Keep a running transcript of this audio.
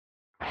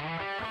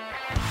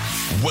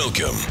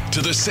Welcome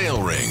to The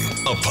Sale Ring,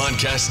 a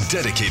podcast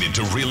dedicated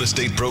to real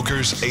estate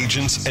brokers,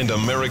 agents, and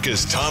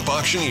America's top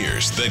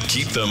auctioneers that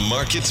keep the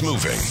markets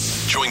moving.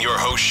 Join your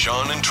hosts,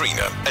 Sean and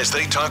Trina, as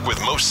they talk with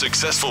most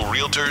successful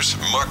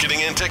realtors,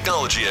 marketing and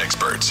technology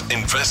experts,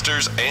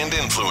 investors, and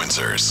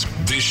influencers.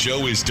 This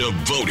show is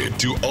devoted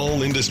to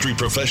all industry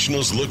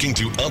professionals looking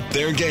to up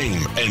their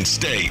game and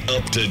stay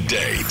up to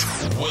date.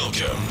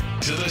 Welcome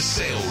to The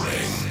Sale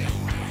Ring.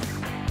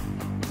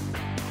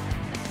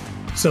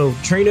 So,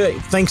 Trina,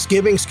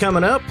 Thanksgiving's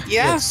coming up.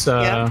 Yeah. It's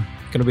going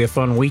to be a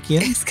fun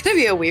weekend. It's going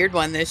to be a weird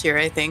one this year,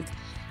 I think.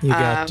 You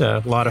got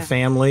a lot of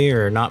family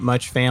or not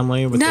much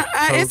family? With no,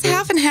 it's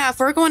half and half.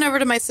 We're going over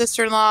to my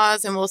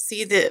sister-in-law's, and we'll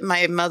see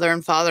my mother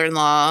and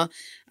father-in-law.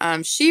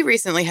 She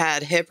recently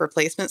had hip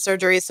replacement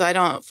surgery, so I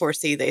don't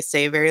foresee they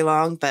stay very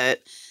long,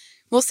 but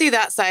we'll see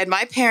that side.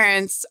 My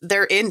parents,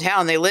 they're in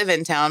town. They live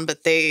in town,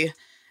 but they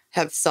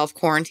have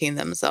self-quarantined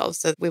themselves,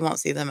 so we won't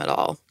see them at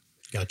all.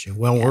 Gotcha.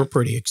 Well, we're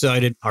pretty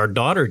excited. Our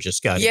daughter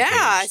just got engaged.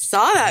 I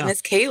saw that.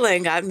 Miss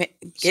Caitlin got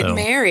getting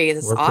married.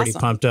 That's we're awesome. Pretty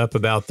pumped up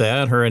about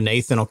that. Her and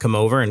Nathan will come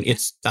over, and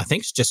I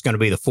think it's just going to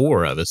be the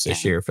four of us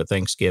this year for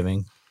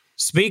Thanksgiving.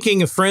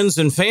 Speaking of friends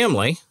and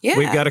family,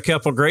 we've got a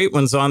couple great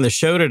ones on the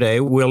show today.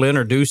 We'll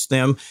introduce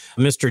them.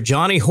 Mr.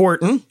 Johnny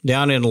Horton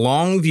down in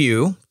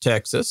Longview,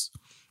 Texas,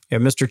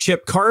 and Mr.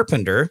 Chip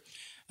Carpenter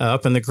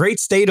up in the great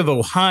state of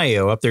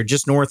Ohio, up there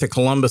just north of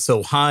Columbus,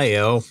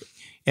 Ohio.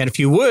 And if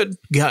you would,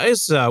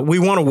 guys, we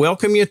want to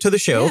welcome you to the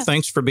show. Yeah.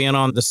 Thanks for being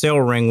on the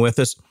Sale Ring with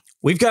us.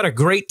 We've got a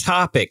great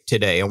topic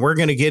today, and we're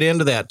going to get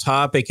into that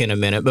topic in a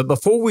minute. But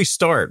before we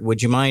start,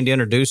 would you mind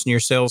introducing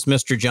yourselves,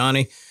 Mr.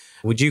 Johnny?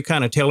 Would you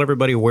kind of tell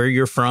everybody where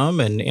you're from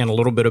and a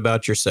little bit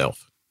about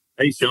yourself?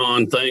 Hey,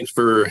 Sean, thanks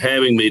for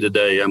having me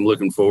today. I'm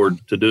looking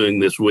forward to doing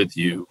this with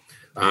you.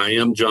 I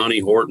am Johnny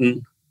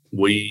Horton.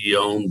 We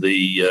own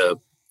the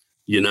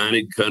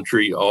United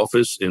Country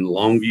office in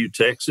Longview,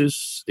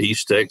 Texas,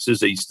 East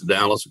of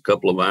Dallas, a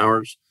couple of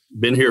hours.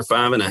 Been here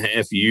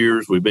 5.5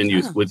 years. We've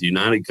been with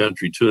United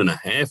Country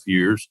 2.5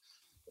 years,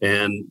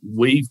 and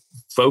we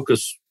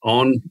focus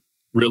on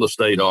real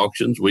estate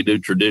auctions. We do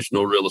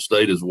traditional real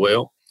estate as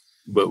well,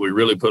 but we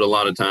really put a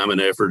lot of time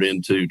and effort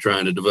into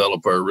trying to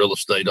develop our real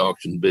estate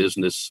auction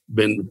business.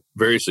 Been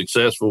very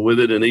successful with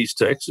it in East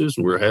Texas,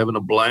 and we're having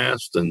a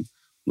blast, and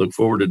look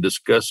forward to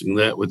discussing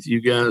that with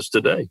you guys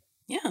today.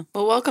 Yeah.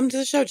 Well, welcome to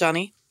the show,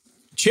 Johnny.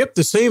 Chip,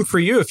 the same for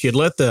you. If you'd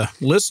let the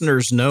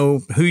listeners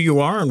know who you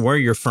are and where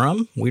you're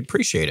from, we'd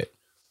appreciate it.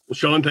 Well,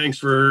 Sean, thanks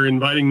for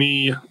inviting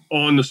me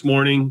on this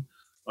morning.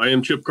 I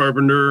am Chip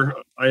Carpenter.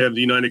 I have the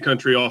United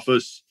Country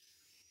office.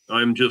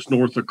 I'm just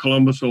north of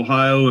Columbus,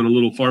 Ohio, in a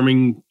little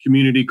farming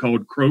community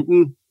called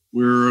Croton.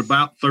 We're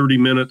about 30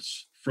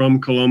 minutes from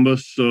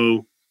Columbus,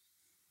 so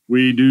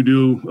we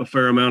do a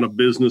fair amount of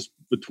business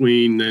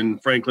between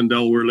Franklin,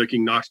 Delaware,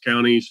 Licking, Knox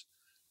counties.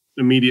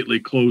 Immediately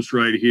close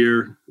right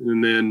here.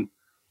 And then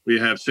we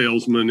have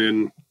salesmen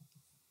in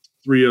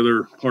 3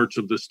 other parts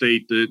of the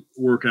state that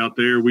work out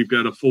there. We've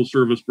got a full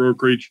service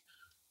brokerage.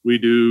 We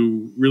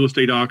do real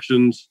estate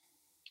auctions,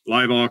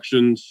 live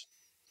auctions,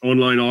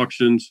 online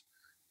auctions,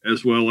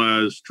 as well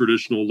as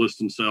traditional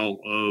list and sell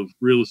of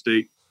real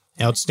estate.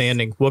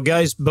 Outstanding. Well,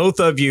 guys, both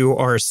of you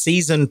are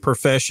seasoned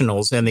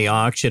professionals in the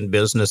auction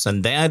business,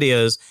 and that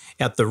is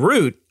at the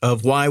root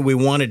of why we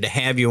wanted to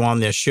have you on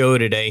this show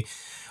today.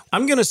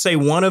 I'm going to say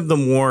one of the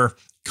more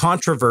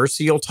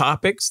controversial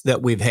topics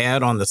that we've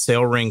had on the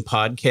Sale Ring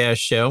podcast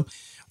show.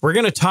 We're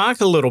going to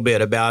talk a little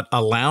bit about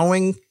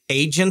allowing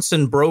agents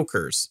and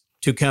brokers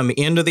to come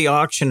into the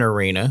auction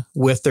arena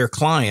with their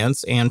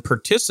clients and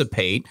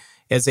participate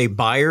as a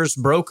buyer's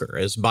broker,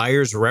 as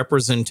buyer's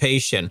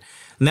representation.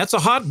 And that's a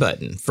hot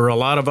button for a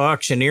lot of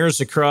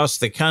auctioneers across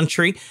the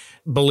country.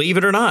 Believe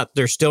it or not,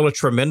 there's still a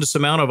tremendous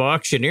amount of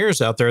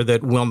auctioneers out there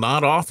that will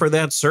not offer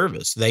that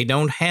service. They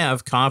don't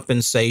have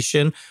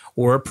compensation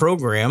or a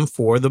program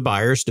for the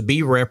buyers to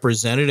be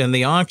represented in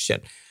the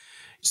auction.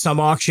 Some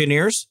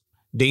auctioneers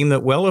deem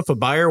that, well, if a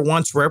buyer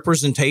wants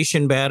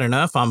representation bad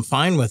enough, I'm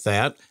fine with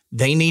that.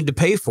 They need to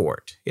pay for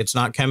it. It's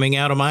not coming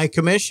out of my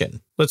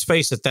commission. Let's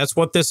face it, that's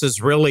what this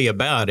is really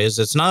about, is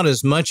it's not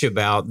as much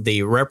about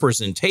the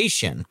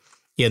representation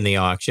in the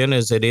auction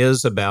as it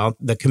is about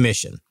the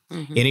commission.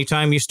 Mm-hmm.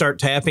 Anytime you start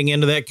tapping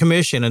into that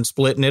commission and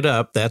splitting it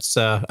up, that's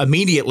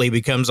immediately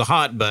becomes a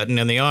hot button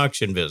in the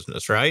auction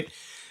business, right?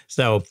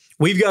 So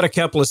we've got a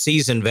couple of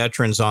seasoned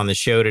veterans on the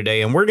show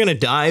today, and we're going to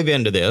dive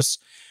into this.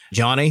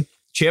 Johnny,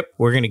 Chip,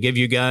 we're going to give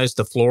you guys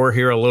the floor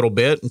here a little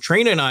bit. And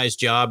Trina and I's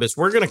job is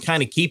we're going to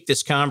kind of keep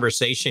this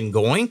conversation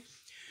going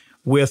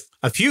with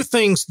a few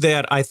things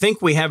that I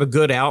think we have a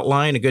good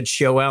outline, a good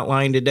show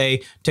outline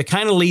today to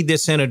kind of lead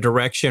this in a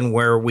direction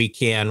where we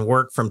can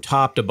work from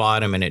top to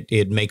bottom and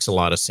it makes a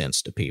lot of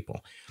sense to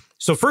people.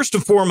 So first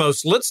and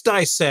foremost, let's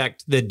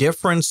dissect the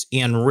difference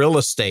in real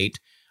estate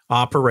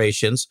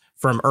operations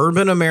from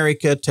urban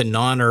America to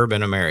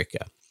non-urban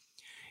America.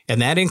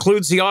 And that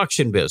includes the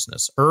auction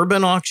business.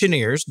 Urban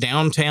auctioneers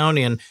downtown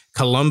in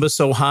Columbus,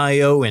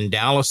 Ohio, in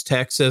Dallas,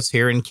 Texas,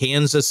 here in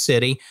Kansas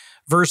City,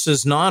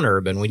 versus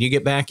non-urban when you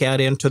get back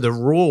out into the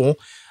rural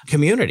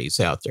communities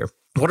out there?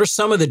 What are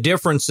some of the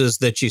differences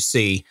that you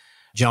see,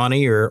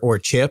 Johnny or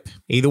Chip?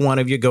 Either one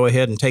of you go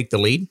ahead and take the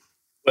lead.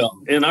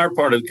 Well, in our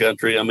part of the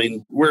country, I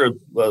mean, we're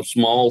a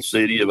small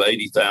city of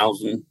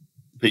 80,000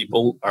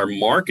 people. Our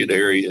market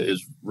area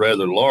is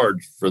rather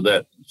large for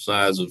that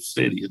size of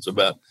city. It's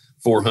about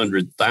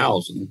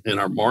 400,000 in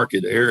our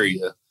market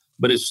area,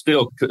 but it's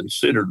still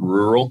considered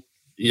rural.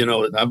 You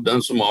know, I've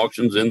done some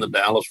auctions in the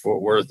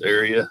Dallas-Fort Worth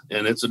area,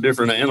 and it's a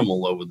different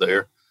animal over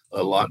there,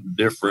 a lot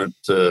different.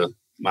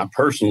 I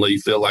personally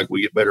feel like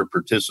we get better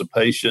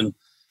participation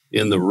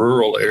in the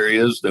rural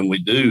areas than we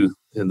do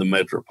in the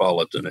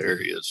metropolitan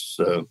areas.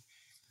 So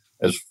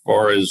as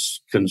far as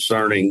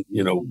concerning,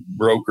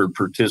 broker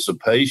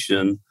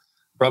participation,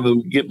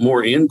 probably get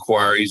more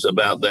inquiries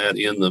about that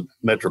in the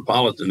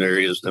metropolitan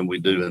areas than we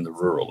do in the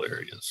rural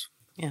areas.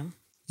 Yeah.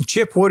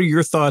 Chip, what are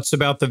your thoughts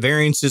about the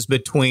variances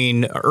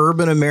between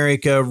urban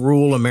America,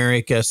 rural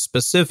America,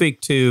 specific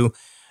to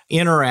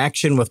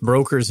interaction with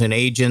brokers and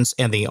agents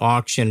and the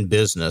auction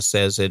business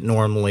as it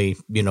normally,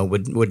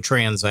 would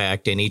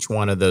transact in each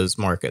one of those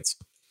markets?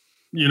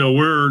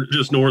 We're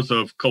just north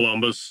of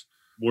Columbus.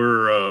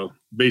 We're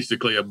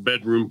basically a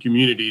bedroom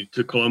community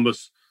to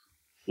Columbus.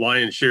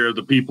 Lion's share of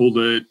the people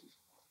that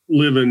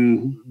live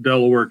in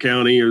Delaware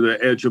County or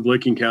the edge of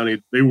Licking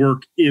County, they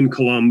work in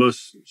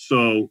Columbus.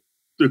 So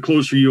the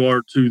closer you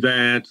are to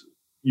that,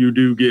 you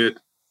do get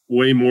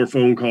way more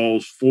phone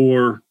calls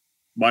for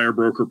buyer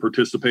broker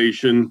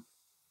participation.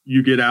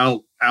 You get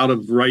out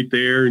of right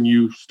there and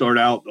you start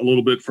out a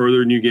little bit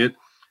further and you get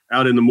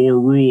out in the more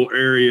rural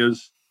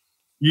areas.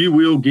 You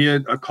will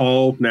get a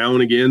call now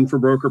and again for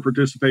broker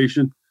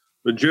participation,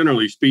 but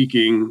generally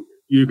speaking,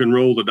 you can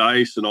roll the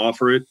dice and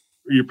offer it.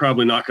 You're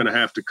probably not going to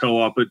have to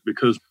co-op it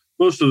because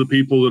most of the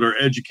people that are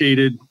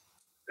educated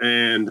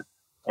and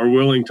are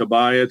willing to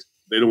buy it,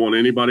 they don't want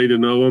anybody to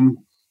know them.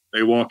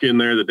 They walk in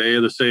there the day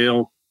of the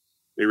sale,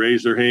 they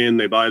raise their hand,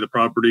 they buy the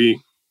property,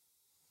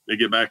 they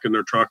get back in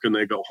their truck and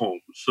they go home.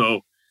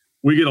 So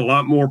we get a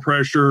lot more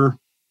pressure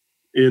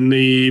in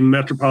the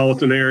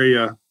metropolitan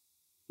area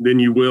than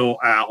you will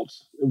out.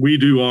 We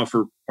do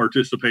offer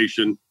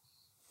participation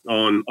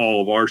on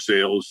all of our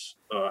sales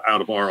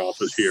out of our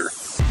office here.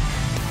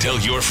 Tell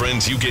your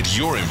friends you get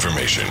your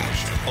information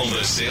on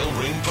the Sale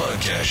Ring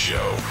Podcast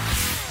Show.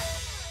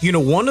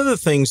 One of the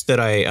things that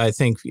I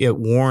think it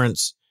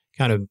warrants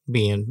kind of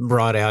being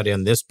brought out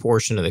in this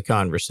portion of the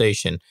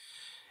conversation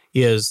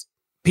is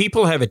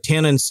people have a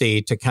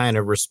tendency to kind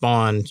of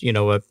respond,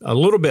 a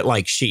little bit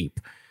like sheep.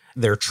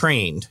 They're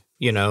trained,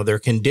 they're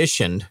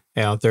conditioned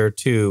out there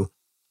to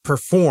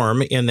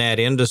perform in that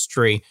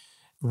industry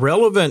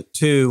relevant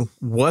to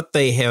what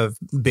they have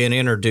been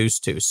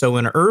introduced to. So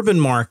in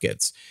urban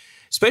markets,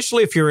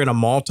 especially if you're in a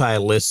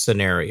multi-list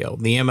scenario,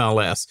 the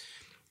MLS,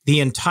 the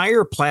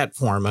entire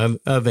platform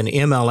of an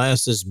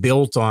MLS is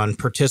built on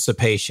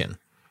participation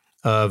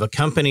of a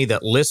company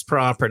that lists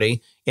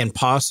property and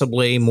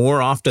possibly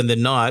more often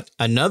than not,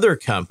 another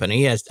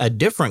company, a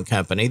different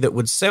company that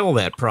would sell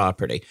that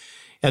property.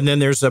 And then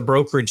there's a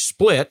brokerage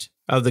split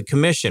of the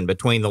commission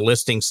between the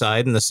listing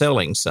side and the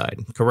selling side,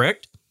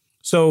 correct?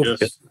 So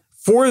yes.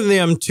 For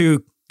them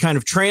to kind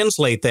of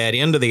translate that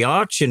into the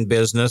auction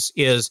business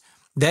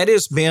that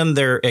has been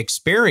their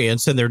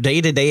experience in their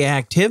day-to-day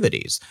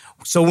activities.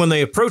 So when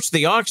they approach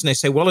the auction, they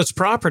say, well, it's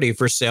property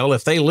for sale.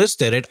 If they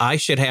listed it, I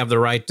should have the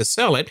right to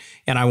sell it,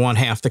 and I want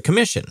half the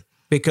commission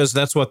because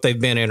that's what they've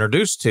been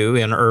introduced to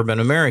in urban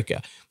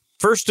America.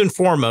 First and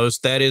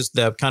foremost, that is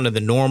the kind of the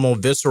normal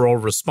visceral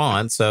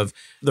response of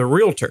the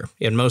realtor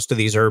in most of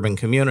these urban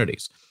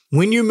communities.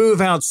 When you move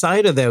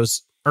outside of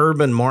those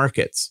urban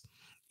markets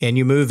and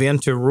you move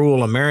into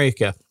rural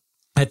America,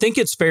 I think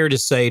it's fair to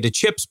say, to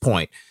Chip's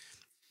point,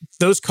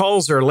 those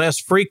calls are less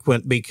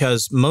frequent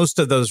because most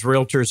of those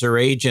realtors or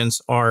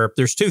agents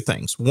there's two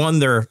things. One,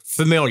 they're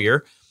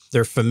familiar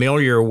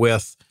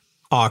with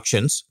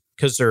auctions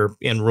because they're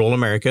in rural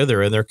America,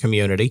 they're in their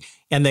community,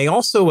 and they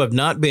also have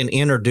not been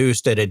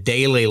introduced at a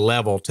daily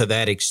level to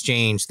that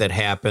exchange that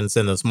happens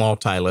in those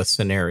multi-list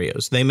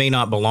scenarios. They may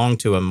not belong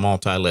to a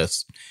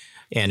multi-list,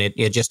 and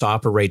it just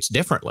operates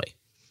differently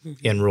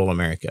in rural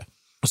America.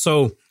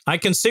 So I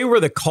can see where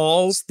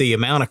the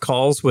amount of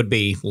calls would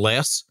be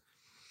less.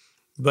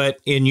 But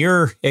in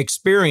your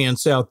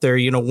experience out there,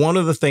 one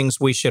of the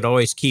things we should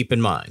always keep in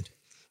mind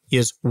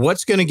is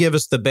what's going to give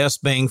us the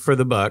best bang for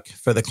the buck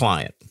for the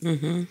client.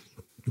 Mm-hmm.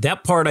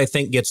 That part, I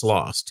think, gets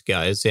lost,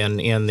 guys.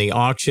 In the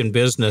auction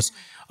business,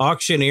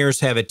 auctioneers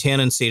have a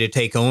tendency to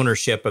take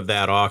ownership of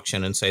that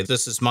auction and say,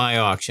 this is my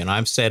auction.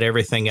 I've set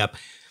everything up.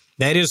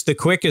 That is the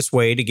quickest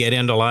way to get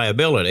into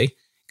liability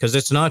because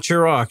it's not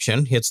your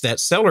auction. It's that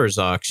seller's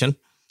auction.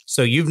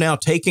 So you've now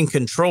taken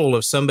control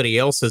of somebody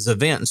else's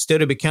event.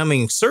 Instead of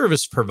becoming a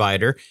service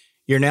provider,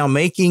 you're now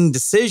making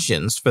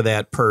decisions for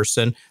that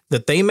person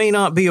that they may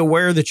not be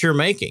aware that you're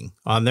making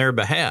on their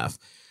behalf.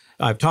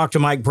 I've talked to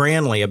Mike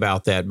Branley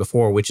about that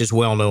before, which is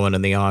well known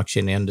in the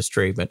auction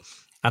industry. But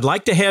I'd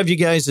like to have you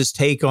guys'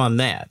 take on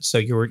that. So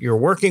you're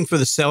working for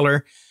the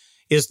seller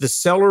Is the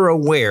seller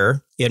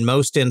aware in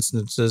most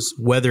instances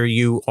whether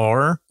you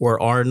are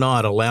or are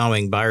not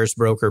allowing buyer's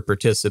broker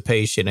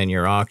participation in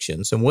your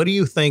auctions? And what do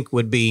you think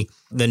would be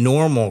the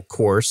normal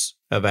course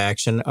of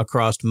action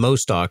across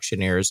most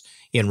auctioneers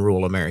in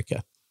rural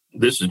America?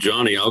 This is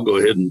Johnny. I'll go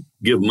ahead and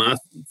give my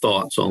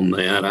thoughts on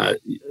that.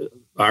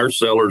 Our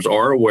sellers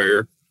are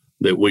aware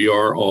that we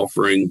are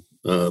offering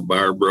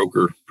buyer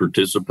broker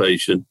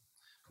participation.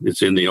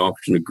 It's in the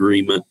auction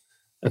agreement.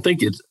 I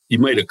think you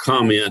made a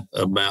comment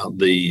about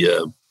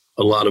a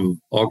lot of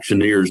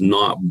auctioneers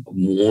not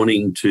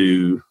wanting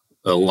to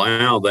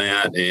allow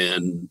that,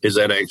 and is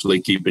that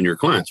actually keeping your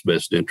client's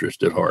best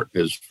interest at heart?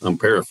 As I'm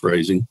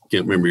paraphrasing,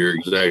 can't remember your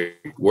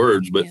exact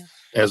words, but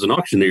as an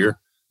auctioneer,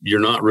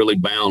 you're not really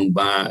bound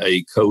by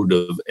a code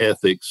of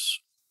ethics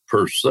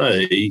per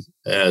se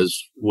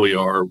as we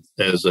are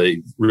as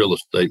a real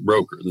estate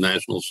broker. The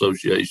National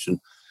Association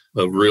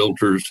of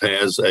Realtors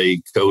has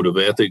a code of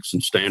ethics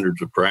and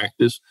standards of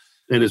practice.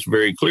 And it's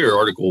very clear.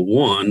 Article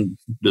 1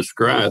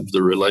 describes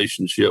the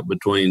relationship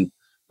between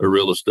a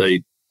real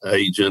estate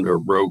agent or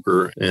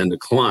broker and the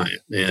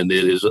client. And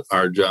it is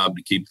our job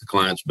to keep the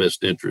client's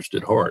best interest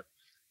at heart.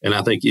 And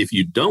I think if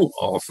you don't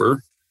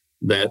offer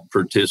that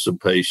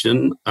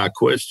participation, I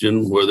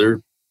question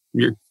whether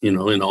you're, in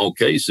all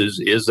cases,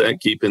 is that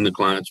keeping the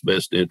client's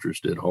best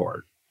interest at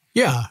heart?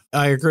 Yeah,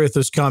 I agree with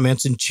those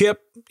comments. And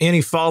Chip,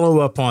 any follow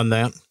up on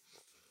that?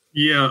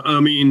 Yeah, I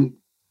mean,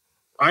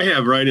 I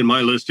have right in my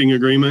listing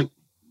agreement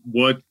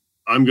what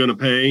I'm going to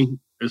pay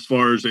as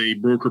far as a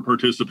broker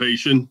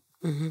participation.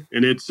 Mm-hmm.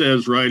 And it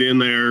says right in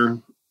there,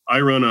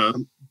 I run a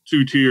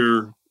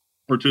 2-tier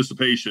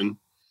participation.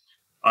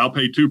 I'll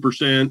pay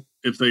 2%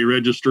 if they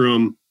register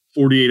them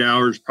 48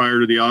 hours prior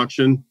to the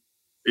auction.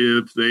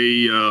 If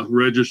they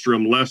register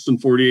them less than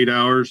 48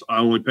 hours, I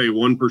only pay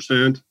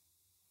 1%.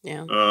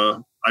 Yeah.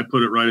 I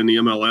put it right in the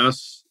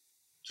MLS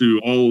to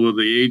all of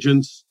the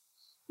agents.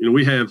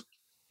 We have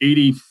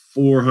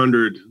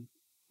 8,400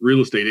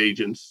 real estate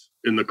agents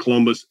in the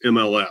Columbus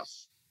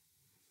MLS.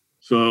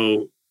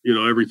 So,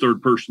 every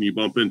third person you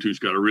bump into has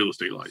got a real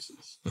estate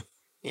license.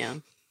 Yeah.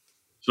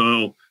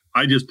 So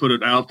I just put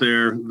it out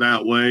there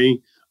that way.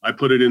 I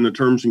put it in the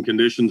terms and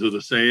conditions of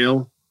the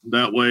sale.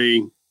 That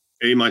way,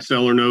 my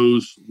seller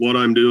knows what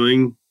I'm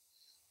doing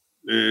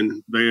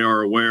and they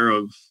are aware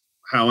of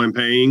how I'm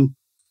paying.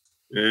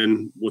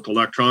 And with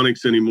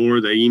electronics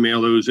anymore, they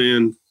email those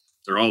in.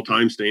 They're all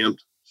time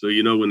stamped. So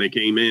when they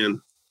came in.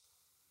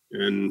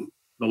 And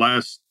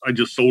I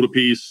just sold a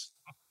piece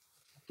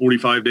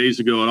 45 days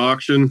ago at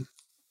auction.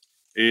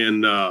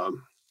 And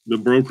the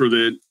broker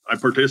that I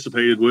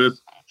participated with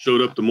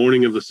showed up the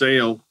morning of the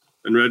sale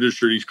and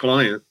registered his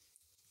client.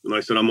 And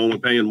I said, I'm only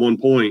paying 1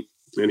 point.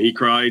 And he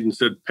cried and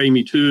said, pay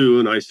me 2.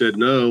 And I said,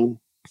 no,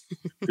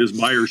 his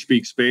buyer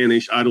speaks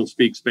Spanish. I don't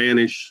speak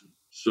Spanish.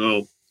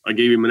 So I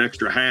gave him an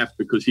extra half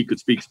because he could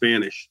speak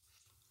Spanish.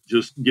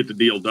 Just get the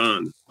deal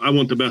done. I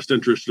want the best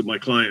interest of my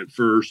client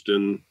first.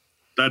 And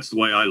that's the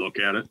way I look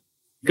at it.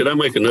 Could I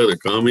make another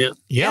comment?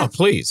 Yeah,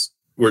 please.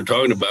 We're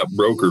talking about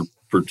broker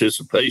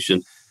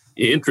participation.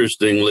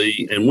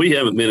 Interestingly, and we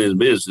haven't been in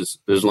business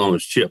as long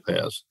as Chip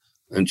has.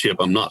 And Chip,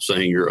 I'm not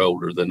saying you're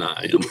older than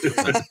I am.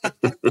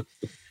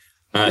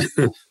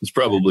 It's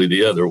probably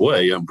the other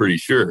way, I'm pretty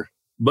sure.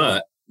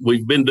 But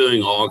we've been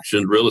doing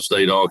real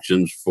estate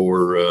auctions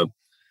for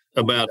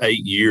about 8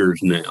 years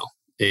now.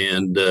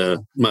 And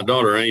my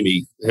daughter,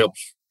 Amy,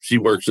 she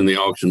works in the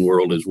auction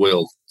world as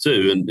well,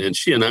 too. And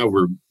she and I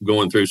were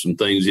going through some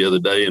things the other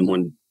day.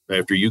 And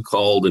after you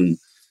called and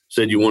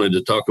said you wanted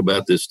to talk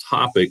about this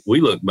topic, we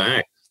look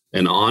back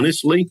and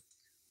honestly,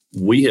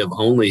 we have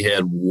only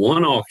had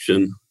one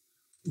auction.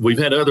 We've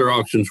had other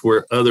auctions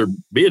where other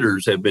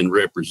bidders have been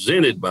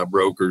represented by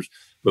brokers,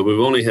 but we've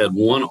only had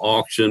one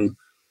auction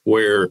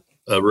where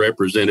a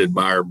represented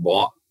buyer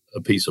bought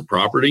a piece of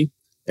property.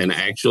 And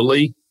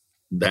actually,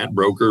 that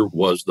broker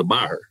was the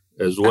buyer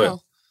as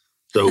well. Oh.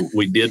 So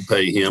we did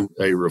pay him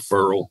a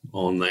referral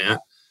on that.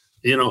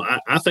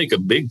 I think a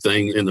big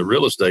thing in the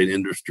real estate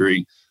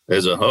industry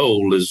as a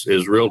whole is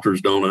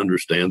realtors don't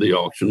understand the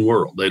auction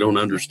world. They don't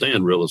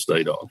understand real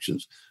estate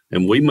auctions.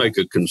 And we make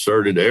a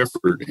concerted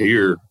effort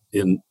here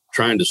in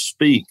trying to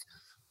speak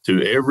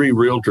to every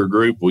realtor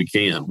group we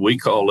can. We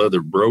call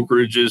other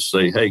brokerages,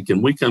 say, hey,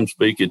 can we come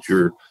speak at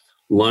your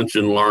lunch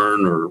and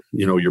learn or,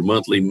 your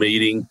monthly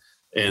meeting,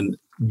 and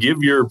give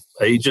your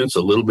agents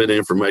a little bit of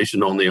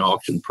information on the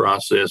auction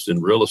process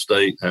in real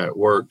estate, how it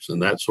works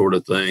and that sort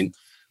of thing.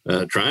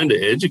 Trying to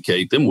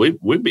educate them.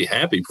 We'd be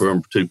happy for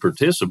them to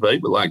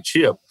participate, but like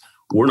Chip,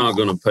 we're not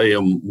going to pay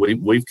them.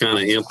 We've kind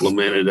of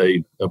implemented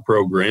a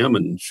program,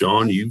 and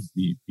Sean,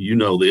 you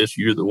know this.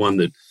 You're the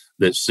one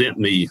that sent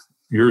me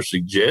your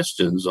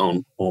suggestions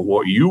on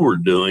what you were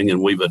doing,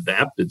 and we've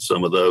adapted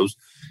some of those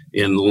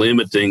in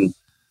limiting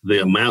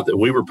the amount that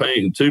we were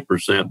paying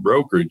 2%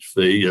 brokerage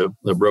fee,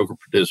 a broker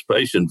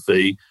participation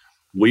fee.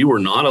 We were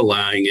not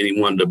allowing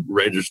anyone to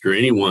register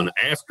anyone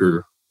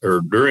after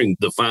or during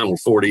the final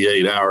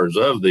 48 hours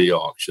of the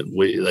auction.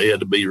 They had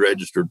to be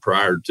registered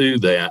prior to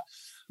that.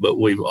 but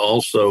we've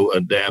also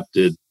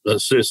adapted a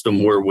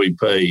system where we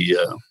pay,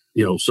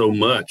 so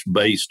much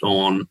based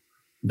on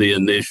the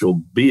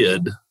initial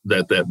bid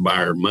that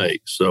buyer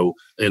makes. So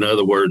in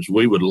other words,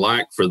 we would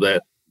like for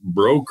that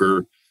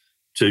broker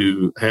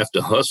to have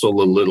to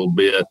hustle a little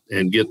bit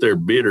and get their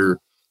bidder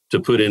to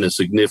put in a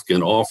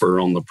significant offer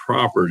on the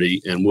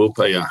property, and we'll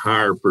pay a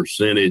higher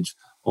percentage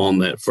on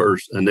that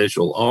first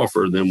initial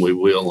offer than we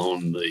will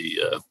on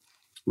the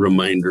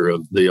remainder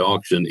of the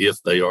auction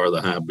if they are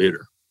the high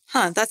bidder.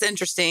 That's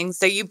interesting.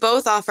 So you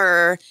both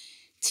offer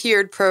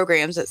tiered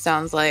programs, it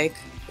sounds like,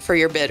 for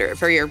your bidder,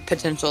 for your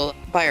potential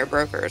buyer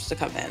brokers to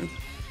come in.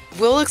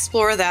 We'll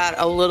explore that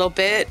a little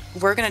bit.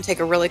 We're going to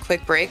take a really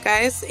quick break,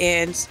 guys,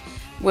 and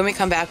when we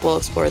come back, we'll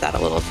explore that a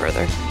little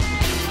further.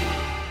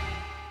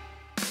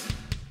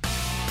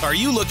 Are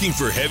you looking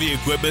for heavy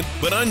equipment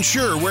but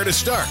unsure where to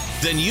start?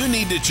 Then you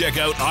need to check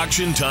out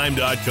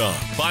AuctionTime.com.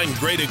 Buying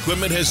great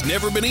equipment has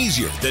never been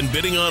easier than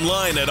bidding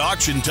online at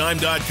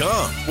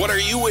AuctionTime.com. What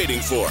are you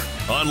waiting for?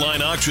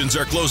 Online auctions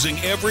are closing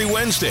every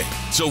Wednesday,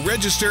 so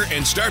register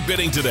and start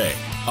bidding today.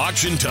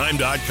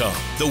 AuctionTime.com,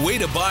 the way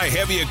to buy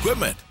heavy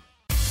equipment.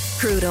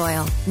 Crude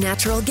oil,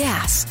 natural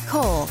gas,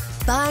 coal.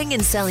 Buying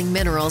and selling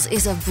minerals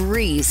is a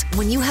breeze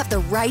when you have the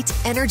right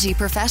energy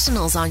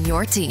professionals on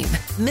your team.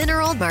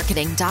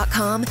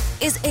 MineralMarketing.com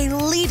is a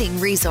leading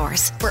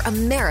resource for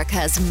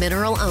America's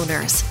mineral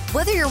owners.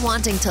 Whether you're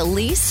wanting to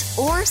lease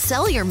or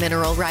sell your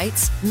mineral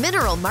rights,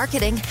 Mineral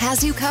Marketing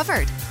has you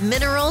covered.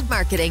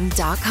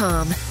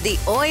 MineralMarketing.com, the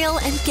oil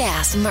and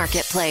gas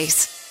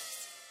marketplace.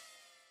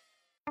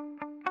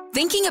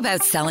 Thinking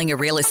about selling a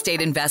real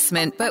estate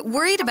investment, but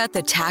worried about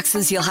the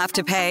taxes you'll have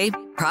to pay?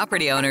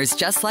 Property owners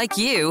just like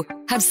you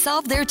have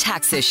solved their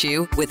tax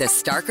issue with a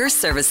Starker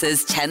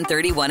Services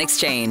 1031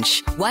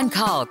 exchange. One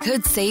call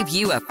could save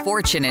you a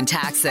fortune in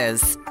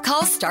taxes.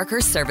 Call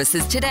Starker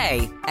Services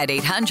today at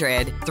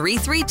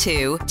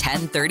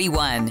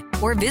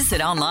 800-332-1031 or visit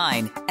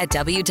online at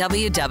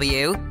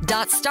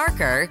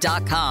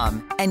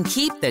www.starker.com and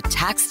keep the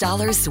tax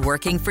dollars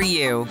working for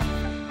you.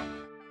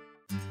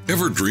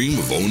 Ever dream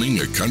of owning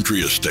a country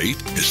estate,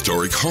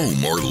 historic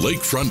home, or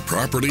lakefront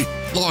property?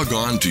 Log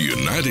on to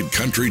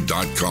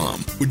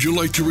UnitedCountry.com. Would you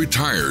like to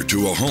retire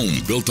to a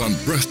home built on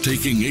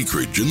breathtaking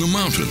acreage in the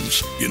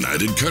mountains?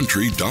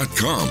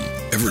 UnitedCountry.com.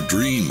 Ever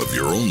dream of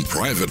your own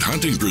private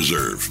hunting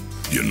preserve?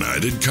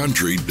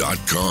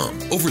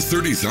 UnitedCountry.com. Over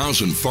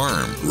 30,000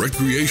 farm,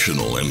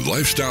 recreational, and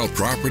lifestyle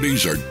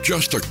properties are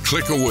just a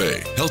click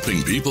away,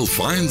 helping people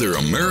find their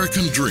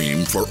American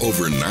dream for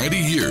over 90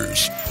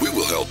 years. We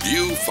will help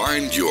you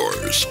find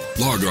yours.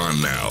 Log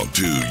on now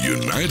to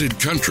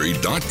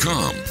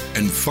UnitedCountry.com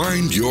and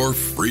find your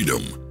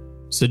freedom.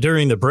 So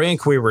during the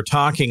break, we were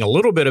talking a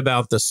little bit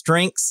about the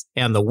strengths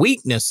and the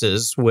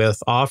weaknesses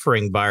with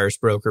offering buyer's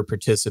broker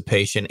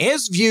participation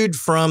as viewed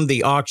from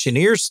the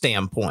auctioneer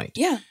standpoint.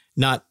 Yeah.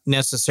 Not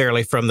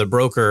necessarily from the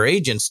broker or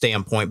agent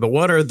standpoint, but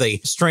what are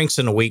the strengths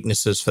and the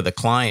weaknesses for the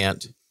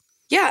client?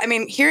 Yeah, I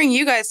mean, hearing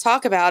you guys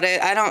talk about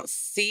it, I don't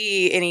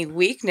see any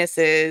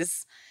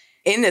weaknesses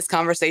in this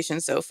conversation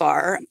so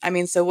far. I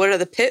mean, so what are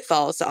the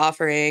pitfalls to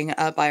offering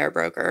a buyer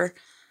broker?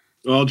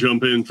 I'll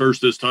jump in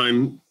first this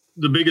time.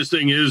 The biggest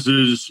thing is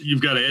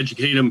you've got to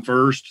educate them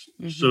first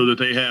so that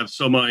they have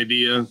some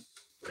idea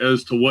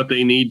as to what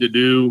they need to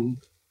do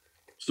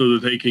so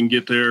that they can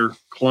get their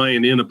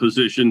client in a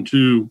position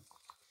to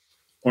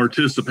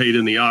participate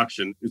in the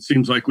auction. It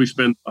seems like we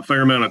spend a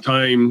fair amount of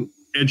time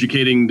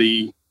educating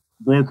the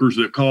brokers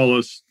that call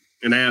us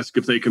and ask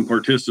if they can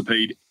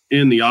participate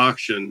in the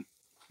auction.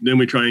 Then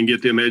we try and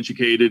get them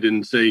educated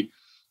and say,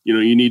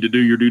 you need to do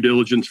your due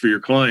diligence for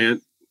your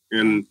client.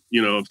 And,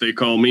 if they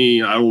call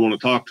me, I don't want to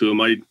talk to them.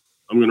 I'm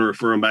going to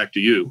refer them back to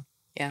you.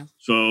 Yeah.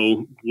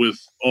 So with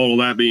all of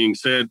that being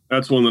said,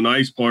 that's one of the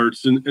nice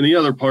parts. And the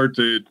other part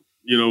that,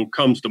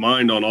 comes to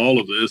mind on all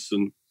of this,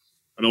 and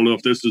I don't know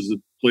if this is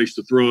the place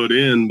to throw it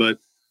in, but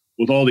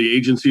with all the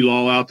agency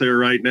law out there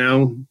right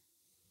now,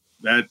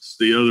 that's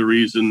the other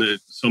reason that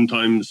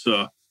sometimes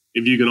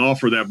if you can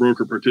offer that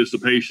broker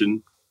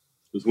participation,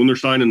 because when they're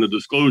signing the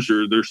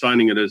disclosure, they're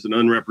signing it as an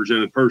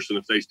unrepresented person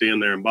if they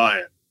stand there and buy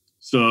it.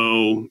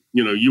 So,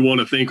 you want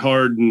to think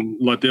hard and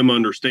let them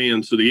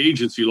understand. So the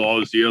agency law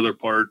is the other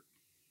part,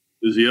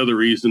 is the other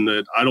reason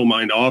that I don't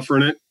mind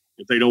offering it.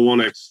 If they don't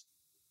want to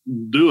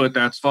do it,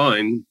 that's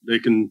fine. They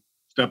can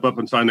step up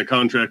and sign the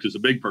contract as a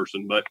big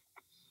person. But,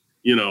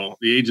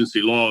 the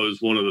agency law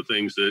is one of the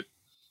things that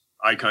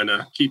I kind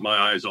of keep my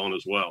eyes on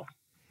as well.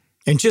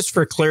 And just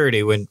for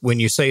clarity, when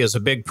you say as a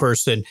big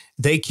person,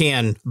 they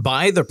can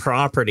buy the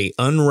property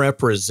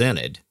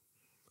unrepresented,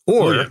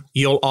 or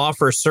you'll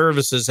offer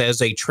services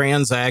as a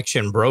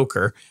transaction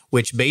broker,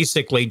 which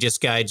basically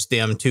just guides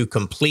them to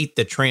complete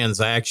the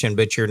transaction,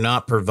 but you're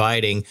not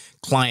providing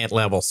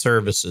client-level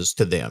services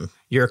to them.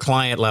 Your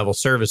client-level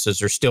services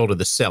are still to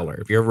the seller.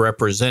 If you're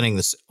representing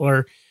the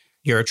seller,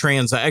 you're a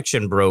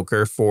transaction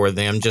broker for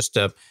them, just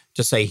to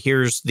say,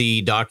 here's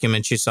the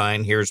documents you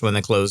sign, here's when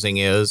the closing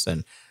is,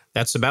 and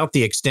that's about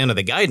the extent of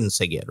the guidance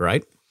they get,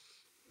 right?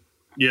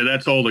 Yeah,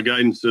 that's all the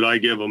guidance that I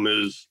give them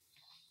is,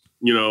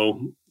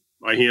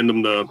 I hand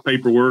them the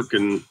paperwork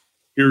and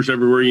here's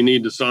everywhere you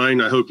need to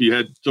sign. I hope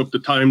you took the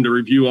time to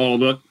review all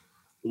of it.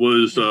 It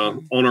was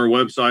on our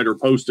website or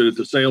posted at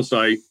the sales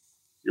site.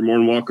 You're more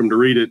than welcome to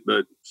read it,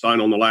 but sign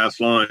on the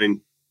last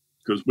line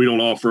because we don't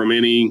offer them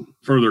any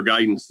further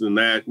guidance than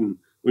that. And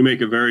we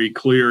make it very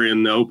clear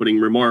in the opening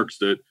remarks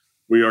that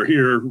we are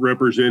here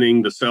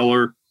representing the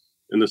seller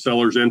and the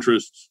seller's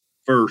interests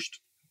first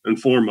and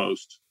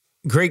foremost.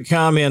 Great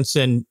comments.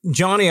 And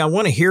Johnny, I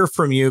want to hear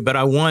from you, but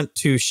I want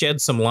to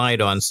shed some light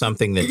on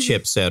something that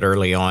Chip said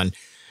early on.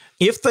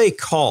 If they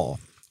call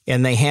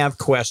and they have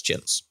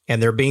questions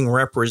and they're being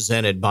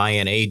represented by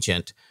an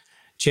agent,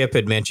 Chip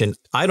had mentioned,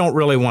 I don't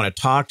really want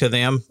to talk to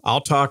them.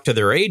 I'll talk to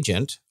their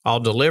agent.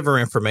 I'll deliver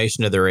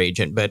information to their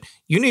agent, but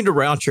you need to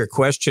route your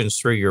questions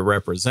through your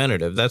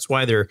representative. That's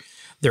why they're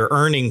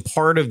earning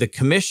part of the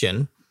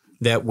commission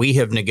that we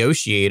have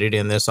negotiated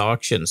in this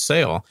auction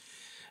sale.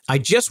 I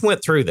just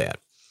went through that.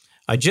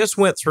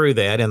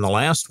 in the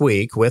last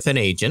week with an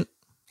agent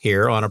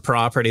here on a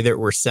property that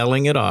we're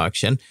selling at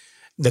auction.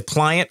 The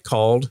client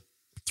called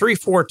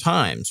 3-4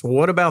 times.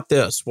 What about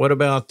this? What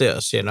about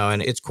this? And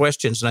it's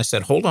questions. And I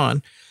said, hold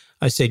on.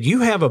 I said,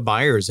 you have a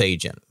buyer's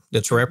agent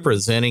that's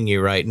representing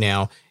you right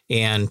now.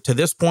 And to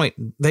this point,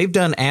 they've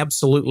done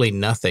absolutely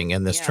nothing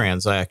in this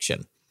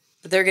transaction.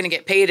 But they're going to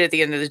get paid at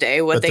the end of the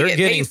day, what they get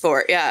paid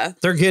for. Yeah.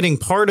 They're getting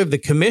part of the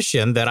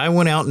commission that I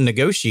went out and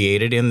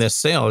negotiated in this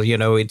sale.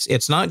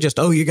 It's not just,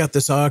 oh, you got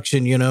this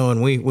auction,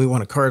 and we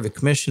want to carve the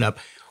commission up.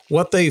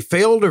 What they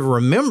fail to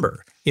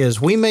remember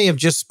is we may have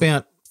just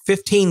spent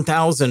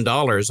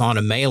 $15,000 on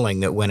a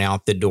mailing that went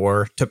out the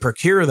door to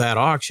procure that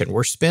auction.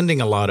 We're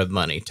spending a lot of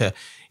money to,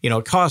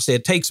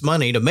 it takes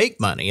money to make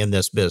money in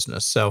this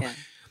business. So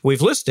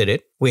we've listed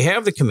it. We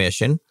have the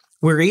commission.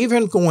 We're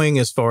even going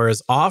as far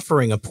as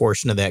offering a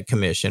portion of that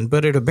commission,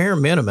 but at a bare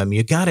minimum,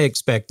 you got to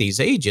expect these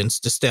agents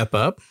to step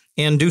up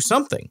and do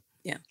something.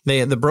 Yeah.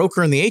 The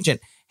broker and the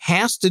agent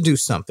has to do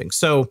something.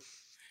 So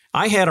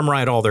I had them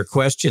write all their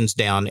questions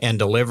down and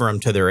deliver them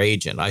to their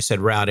agent. I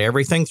said, route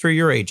everything through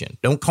your agent.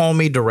 Don't call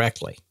me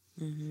directly.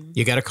 Mm-hmm.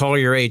 You got to call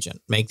your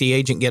agent. Make the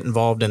agent get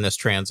involved in this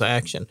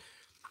transaction.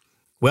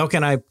 Well,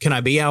 can I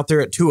be out there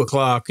at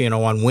 2:00,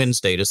 on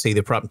Wednesday to see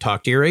the problem?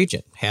 Talk to your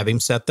agent. Have him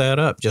set that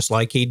up, just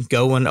like he'd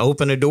go and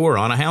open a door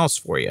on a house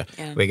for you.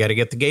 Yeah. We got to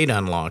get the gate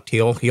unlocked.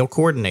 He'll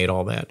coordinate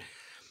all that.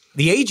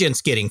 The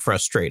agent's getting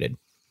frustrated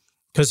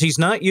because he's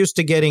not used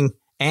to getting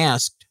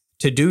asked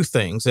to do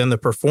things in the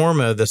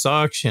performa of this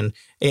auction.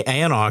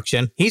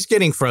 He's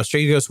getting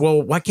frustrated. He goes,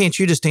 well, why can't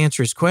you just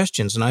answer his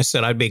questions? And I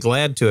said, I'd be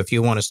glad to if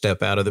you want to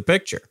step out of the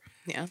picture.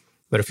 Yeah.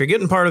 But if you're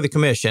getting part of the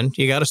commission,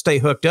 you got to stay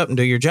hooked up and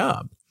do your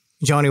job.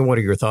 Johnny, what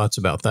are your thoughts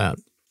about that?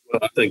 Well,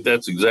 I think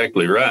that's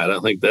exactly right.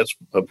 I think that's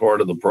a part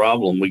of the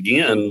problem,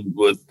 again,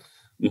 with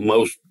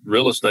most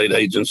real estate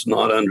agents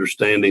not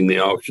understanding the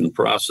auction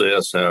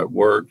process, how it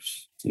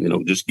works,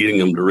 just getting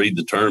them to read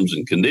the terms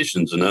and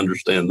conditions and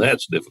understand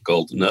that's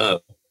difficult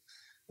enough.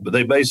 But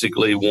they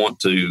basically want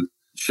to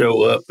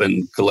show up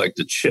and collect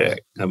a check.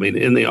 I mean,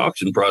 in the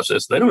auction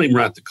process, they don't even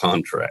write the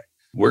contract.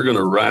 We're going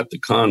to write the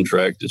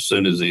contract as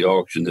soon as the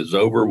auction is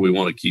over. We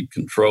want to keep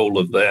control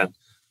of that,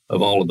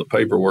 of all of the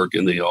paperwork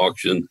in the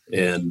auction.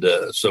 And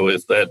so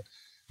if that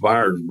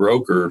buyer's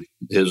broker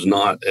is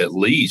not at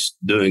least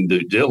doing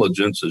due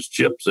diligence, as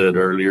Chip said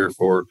earlier,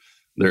 for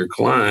their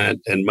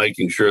client and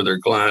making sure their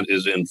client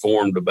is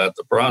informed about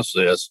the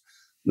process,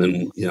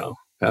 then,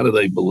 how do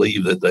they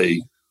believe that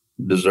they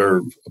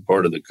deserve a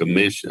part of the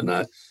commission?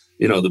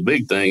 The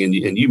big thing,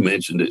 and you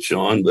mentioned it,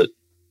 Sean, but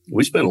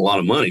we spend a lot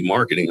of money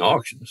marketing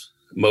auctions.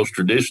 Most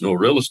traditional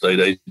real estate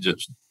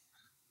agents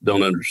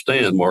don't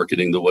understand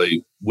marketing the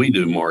way we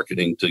do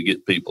marketing to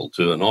get people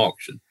to an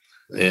auction.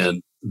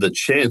 And the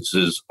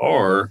chances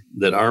are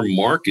that our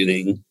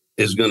marketing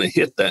is going to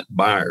hit that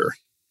buyer.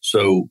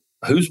 So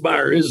whose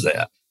buyer is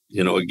that?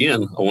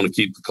 Again, I want to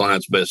keep the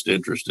client's best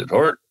interest at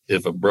heart.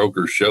 If a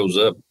broker shows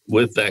up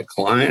with that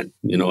client,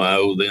 I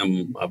owe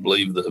them, I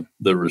believe,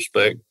 the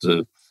respect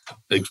to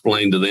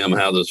explain to them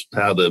how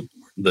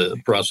the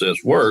process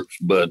works.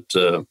 But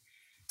that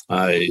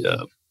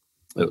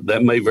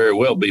may very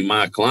well be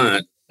my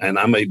client, and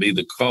I may be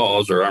the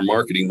cause, or our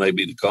marketing may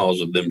be the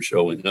cause of them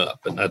showing up.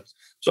 And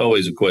it's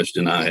always a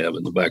question I have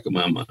in the back of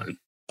my mind.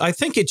 I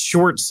think it's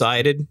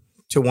short-sighted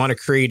to want to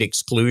create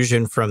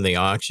exclusion from the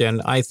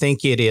auction. I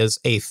think it is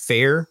a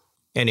fair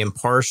and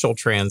impartial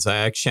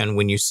transaction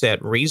when you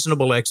set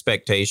reasonable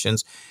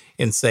expectations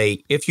and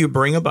say, if you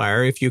bring a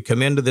buyer, if you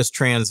come into this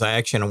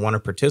transaction and want to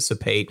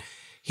participate,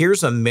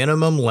 here's a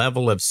minimum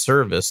level of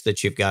service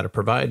that you've got to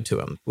provide to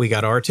them. We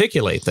got to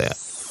articulate that.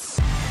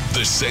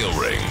 The Sale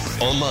Ring,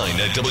 online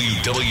at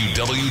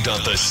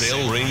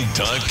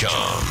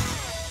www.thesalering.com.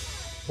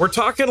 We're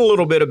talking a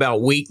little bit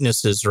about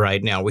weaknesses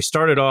right now. We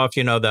started off,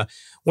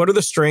 what are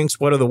the strengths?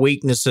 What are the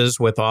weaknesses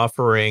with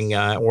offering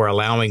or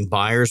allowing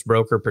buyer's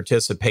broker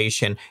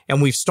participation?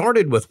 And we've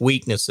started with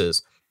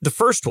weaknesses. The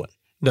first one,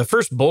 the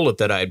first bullet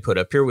that I had put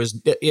up here was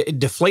it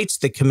deflates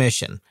the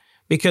commission,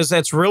 because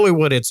that's really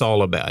what it's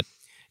all about.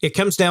 It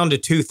comes down to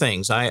two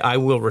things. I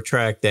will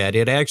retract that.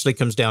 It actually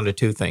comes down to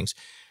two things.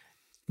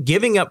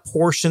 giving up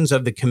portions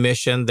of the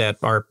commission that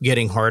are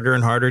getting harder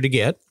and harder to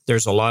get.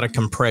 There's a lot of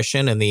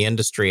compression in the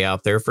industry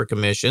out there for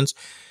commissions.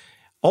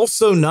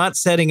 Also, not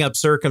setting up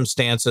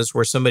circumstances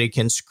where somebody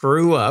can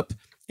screw up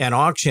an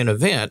auction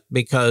event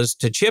because,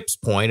 to Chip's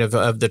point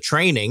of the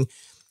training,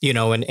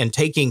 and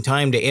taking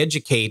time to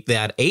educate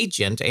that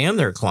agent and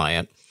their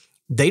client,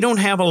 they don't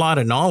have a lot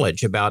of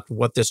knowledge about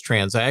what this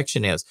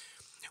transaction is.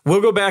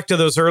 We'll go back to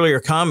those earlier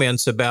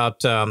comments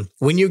about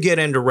when you get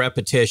into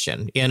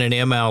repetition in an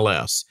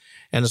MLS.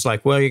 And it's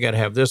like, well, you got to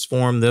have this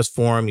form.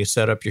 You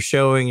set up your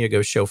showing, you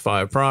go show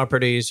 5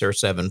 properties or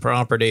 7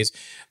 properties.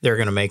 They're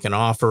going to make an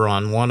offer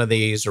on one of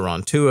these or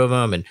on 2 of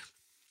them. And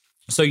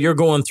so you're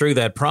going through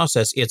that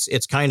process.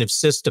 It's kind of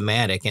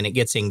systematic, and it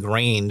gets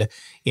ingrained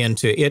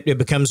into it. It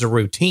becomes a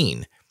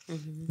routine.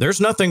 Mm-hmm. There's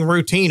nothing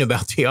routine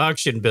about the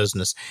auction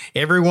business.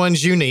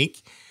 Everyone's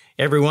unique.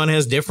 Everyone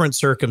has different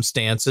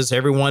circumstances.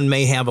 Everyone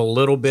may have a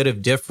little bit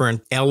of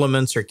different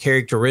elements or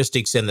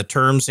characteristics in the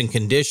terms and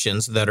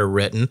conditions that are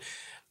written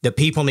that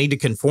people need to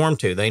conform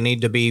to. They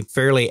need to be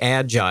fairly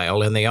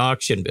agile in the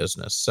auction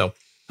business. So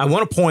I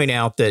want to point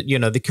out that,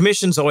 the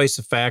commission's always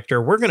a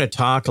factor. We're going to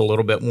talk a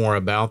little bit more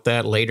about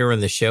that later in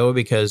the show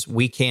because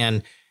we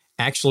can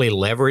actually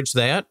leverage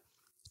that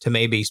to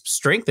maybe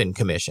strengthen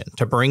commission,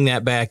 to bring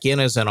that back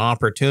in as an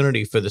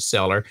opportunity for the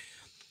seller.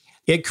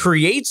 It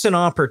creates an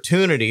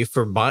opportunity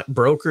for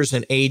brokers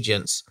and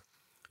agents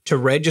to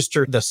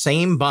register the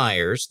same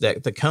buyers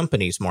that the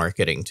company's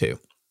marketing to.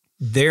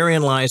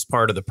 Therein lies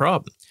part of the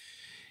problem.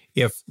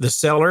 If the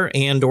seller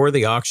and or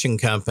the auction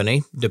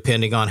company,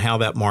 depending on how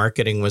that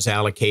marketing was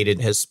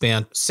allocated, has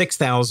spent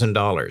 $6,000,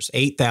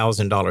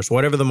 $8,000,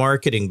 whatever the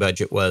marketing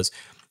budget was,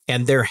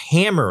 and they're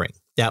hammering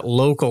that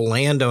local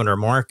landowner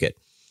market,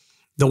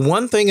 the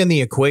one thing in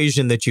the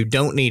equation that you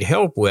don't need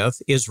help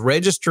with is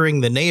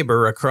registering the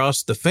neighbor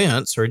across the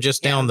fence or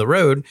just down the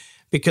road,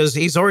 because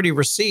he's already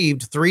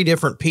received 3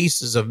 different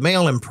pieces of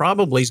mail and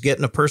probably is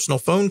getting a personal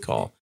phone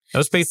call.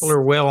 Those people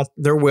are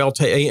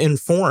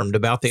informed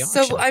about the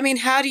auction. So,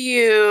 how do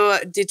you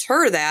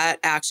deter that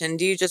action?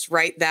 Do you just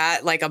write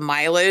that like a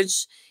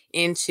mileage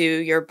into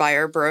your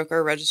buyer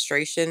broker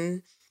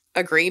registration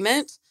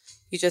agreement?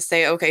 You just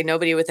say, okay,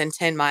 nobody within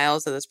 10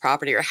 miles of this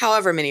property, or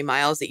however many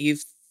miles that you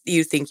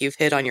think you've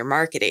hit on your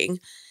marketing.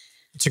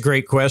 It's a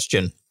great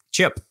question.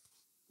 Chip.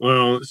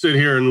 Well, sit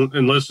here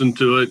and listen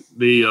to it.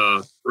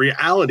 The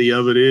reality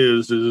of it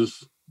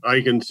is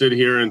I can sit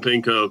here and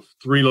think of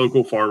 3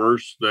 local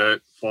farmers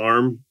that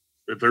farm.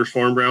 If there's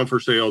farm ground for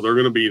sale, they're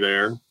going to be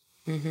there.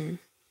 Mm-hmm.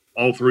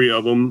 All 3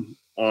 of them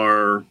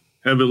are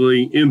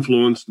heavily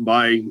influenced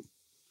by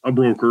a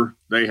broker.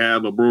 They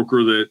have a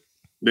broker that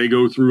they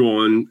go through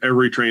on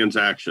every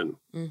transaction.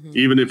 Mm-hmm.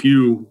 Even if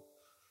you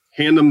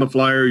hand them the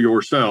flyer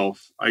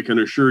yourself, I can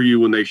assure you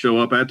when they show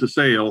up at the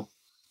sale,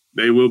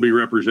 they will be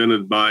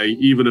represented by,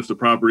 even if the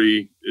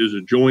property is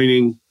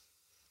adjoining,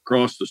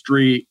 across the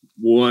street,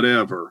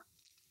 whatever.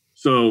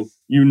 So,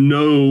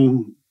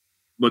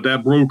 but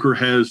that broker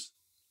has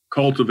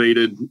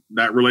cultivated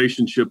that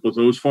relationship with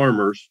those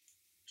farmers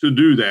to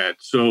do that.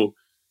 So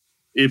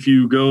if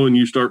you go and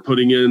you start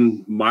putting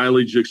in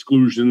mileage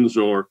exclusions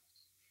or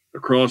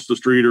across the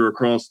street or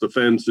across the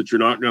fence that you're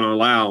not going to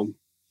allow,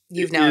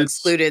 you've now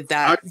excluded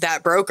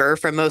that broker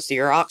from most of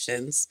your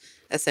auctions,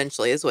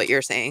 essentially, is what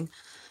you're saying.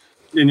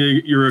 And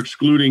you're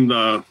excluding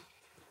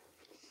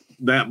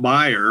that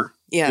buyer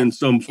in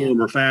some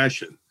form or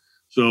fashion.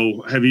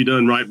 So have you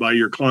done right by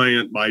your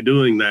client by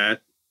doing that,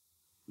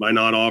 by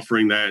not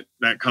offering that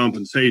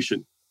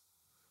compensation?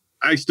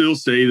 I still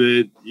say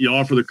that you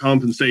offer the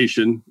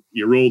compensation,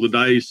 you roll the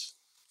dice,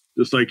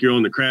 just like you're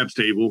on the craps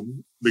table,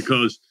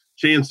 because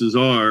chances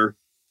are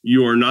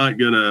you are not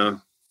going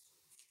to,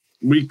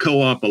 we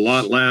co-op a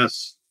lot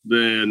less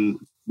than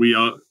we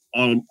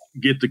all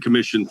get the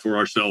commission for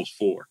ourselves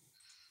for.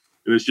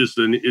 And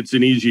it's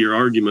an easier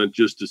argument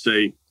just to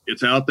say,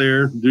 it's out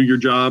there, do your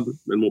job,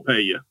 and we'll pay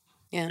you.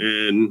 Yeah.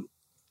 And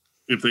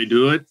if they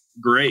do it,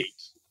 great.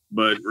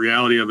 But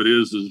reality of it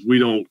is we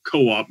don't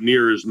co-op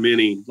near as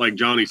many. Like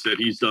Johnny said,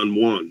 he's done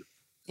 1.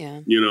 Yeah.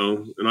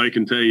 And I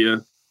can tell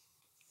you,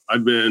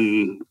 I've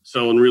been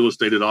selling real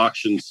estate at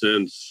auctions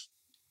since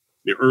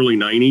the early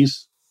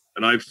 90s.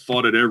 And I've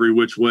fought it every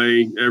which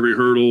way, every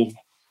hurdle.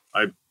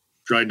 I've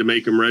tried to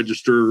make them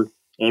register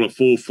on a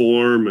full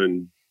form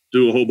and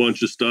do a whole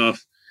bunch of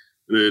stuff.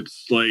 And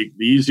it's like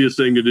the easiest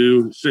thing to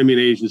do, send me an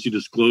agency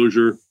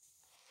disclosure,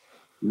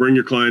 bring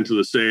your client to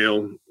the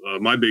sale.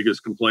 My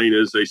biggest complaint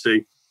is they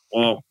say,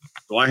 well,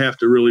 do I have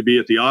to really be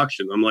at the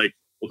auction? I'm like,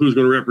 well, who's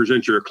going to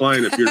represent your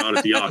client if you're not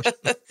at the auction?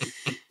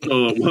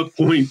 So at what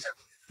point,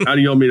 how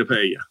do you want me to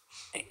pay you?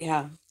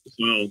 Yeah.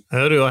 So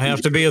how do I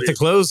have to be at the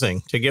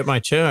closing to get my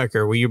check,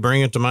 or will you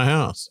bring it to my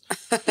house?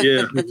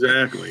 Yeah,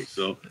 exactly.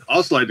 So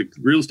I'll slide the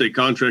real estate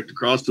contract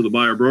across to the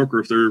buyer broker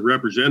if they're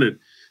represented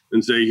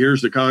and say,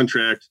 here's the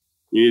contract.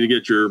 You need to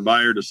get your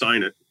buyer to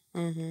sign it.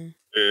 Mm-hmm.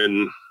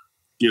 And,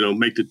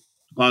 make the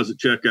deposit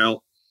check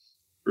out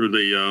or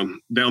the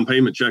down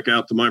payment check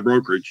out to my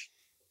brokerage.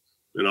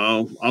 And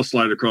I'll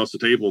slide it across the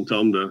table and tell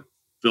them to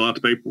fill out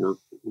the paperwork.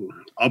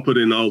 I'll put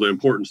in all the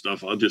important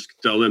stuff. I'll just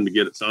tell them to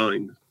get it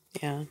signed.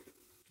 Yeah.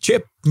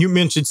 Chip, you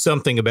mentioned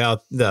something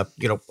about the,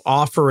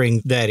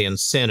 offering that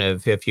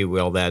incentive, if you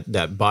will,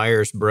 that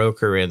buyer's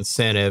broker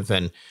incentive.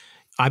 And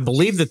I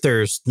believe that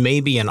there's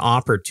maybe an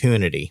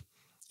opportunity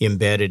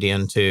embedded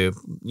into,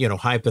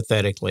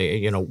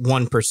 hypothetically,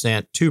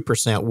 1%,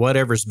 2%,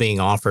 whatever's being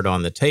offered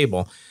on the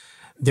table.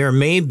 There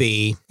may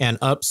be an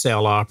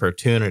upsell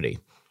opportunity.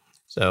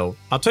 So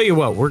I'll tell you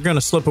what, we're going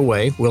to slip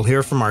away. We'll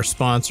hear from our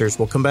sponsors.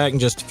 We'll come back in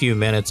just a few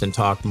minutes and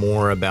talk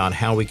more about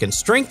how we can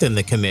strengthen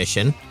the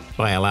commission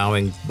by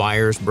allowing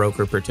buyer's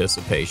broker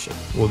participation.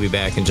 We'll be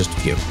back in just a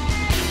few.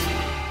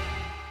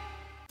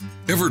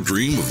 Ever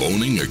dream of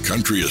owning a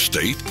country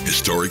estate,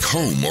 historic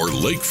home, or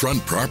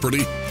lakefront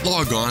property?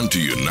 Log on to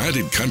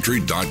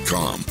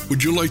UnitedCountry.com.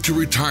 Would you like to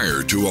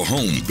retire to a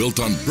home built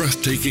on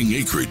breathtaking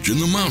acreage in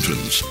the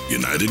mountains?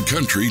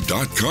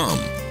 UnitedCountry.com.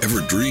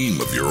 Ever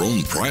dream of your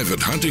own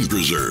private hunting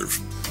preserve?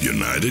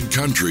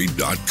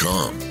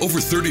 UnitedCountry.com. Over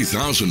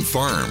 30,000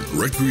 farm,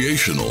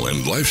 recreational,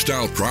 and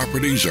lifestyle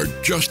properties are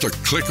just a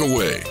click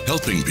away,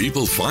 helping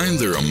people find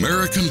their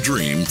American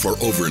dream for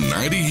over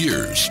 90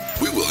 years.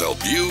 We will help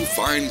you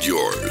find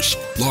yours.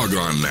 Log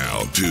on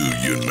now to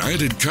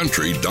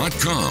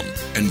UnitedCountry.com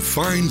and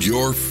find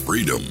your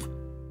freedom.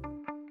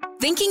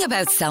 Thinking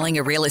about selling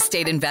a real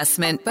estate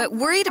investment, but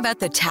worried about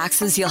the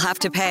taxes you'll have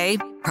to pay?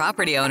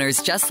 Property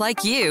owners just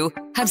like you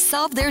have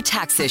solved their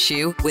tax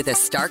issue with a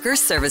Starker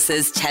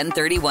Services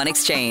 1031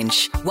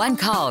 exchange. One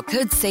call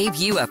could save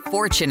you a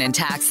fortune in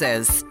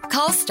taxes.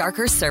 Call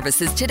Starker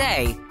Services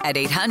today at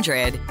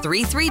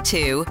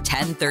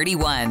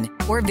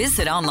 800-332-1031 or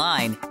visit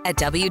online at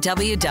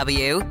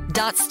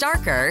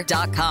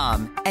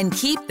www.starker.com and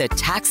keep the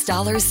tax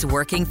dollars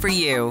working for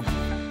you.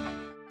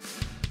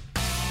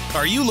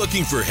 Are you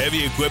looking for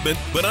heavy equipment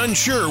but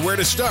unsure where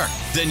to start?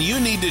 Then you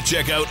need to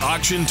check out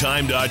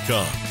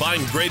AuctionTime.com.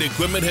 Buying great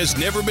equipment has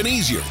never been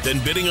easier than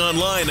bidding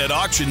online at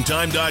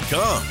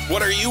AuctionTime.com.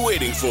 What are you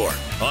waiting for?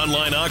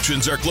 Online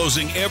auctions are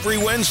closing every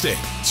Wednesday,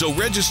 so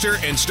register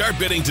and start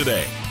bidding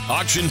today.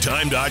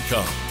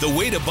 AuctionTime.com, the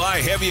way to buy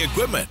heavy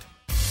equipment.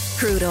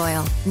 Crude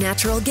oil,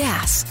 natural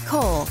gas,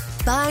 coal.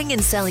 Buying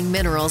and selling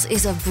minerals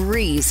is a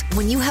breeze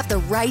when you have the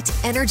right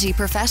energy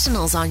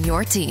professionals on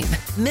your team.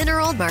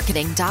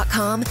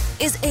 MineralMarketing.com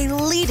is a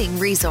leading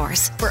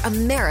resource for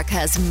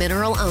America's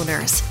mineral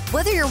owners.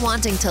 Whether you're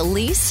wanting to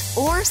lease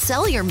or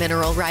sell your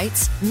mineral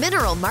rights,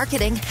 Mineral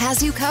Marketing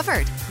has you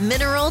covered.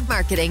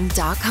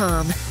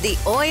 MineralMarketing.com, the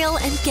oil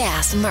and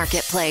gas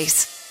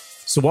marketplace.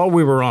 So while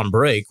we were on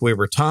break, we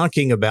were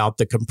talking about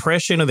the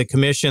compression of the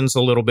commissions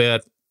a little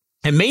bit,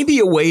 and maybe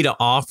a way to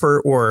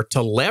offer or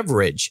to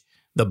leverage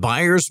the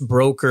buyer's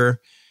broker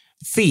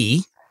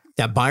fee,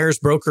 that buyer's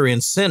broker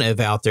incentive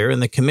out there in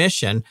the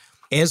commission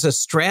as a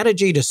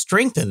strategy to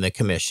strengthen the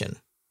commission.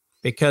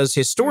 Because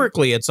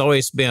historically, it's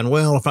always been,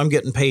 well, if I'm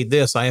getting paid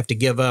this, I have to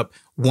give up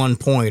 1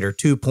 point or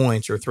 2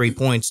 points or 3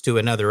 points to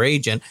another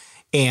agent,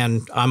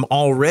 and I'm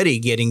already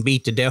getting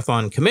beat to death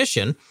on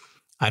commission.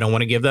 I don't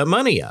want to give that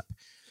money up.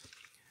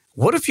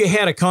 What if you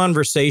had a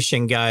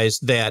conversation, guys,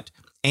 that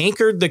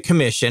anchored the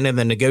commission and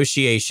the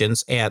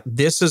negotiations at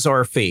this is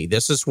our fee,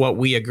 this is what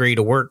we agree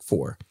to work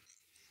for.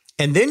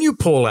 And then you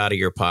pull out of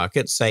your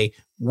pocket, say,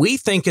 we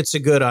think it's a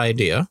good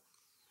idea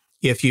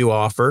if you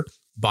offer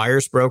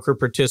buyer's broker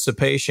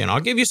participation. I'll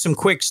give you some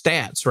quick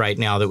stats right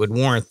now that would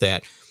warrant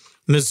that.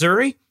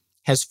 Missouri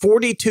has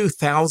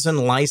 42,000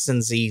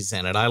 licensees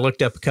in it. I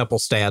looked up a couple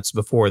stats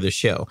before the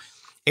show.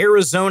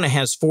 Arizona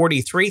has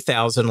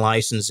 43,000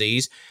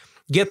 licensees.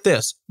 Get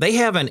this, they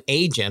have an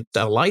agent,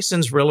 a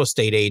licensed real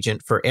estate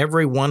agent for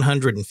every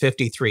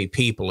 153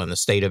 people in the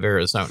state of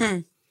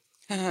Arizona.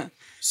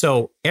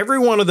 So every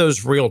one of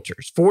those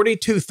realtors,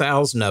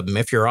 42,000 of them,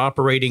 if you're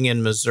operating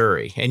in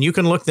Missouri, and you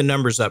can look the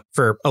numbers up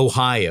for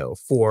Ohio,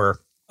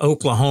 for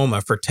Oklahoma,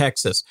 for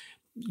Texas,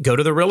 go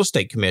to the real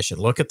estate commission,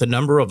 look at the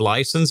number of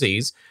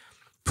licensees,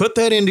 put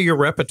that into your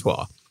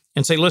repertoire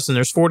and say, listen,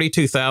 there's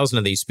 42,000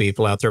 of these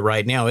people out there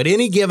right now. At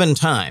any given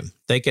time,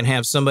 they can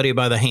have somebody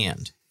by the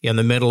hand in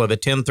the middle of a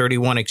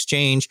 1031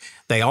 exchange.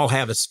 They all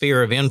have a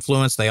sphere of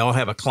influence. They all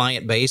have a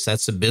client base.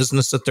 That's the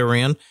business that they're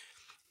in.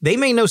 They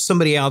may know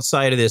somebody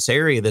outside of this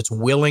area that's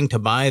willing to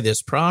buy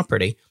this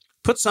property.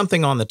 Put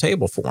something on the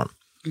table for them.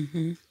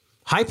 Mm-hmm.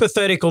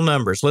 Hypothetical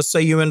numbers. Let's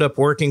say you end up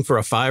working for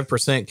a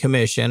 5%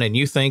 commission and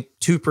you think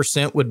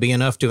 2% would be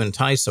enough to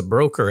entice a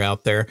broker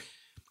out there.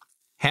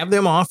 Have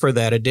them offer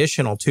that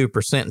additional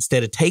 2%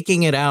 instead of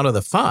taking it out of the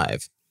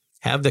 5%.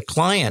 Have the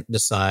client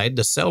decide,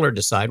 the seller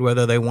decide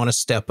whether they want to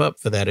step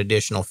up for that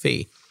additional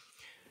fee.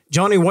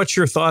 Johnny, what's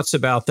your thoughts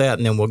about that?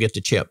 And then we'll get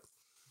to Chip.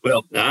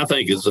 Well, I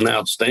think it's an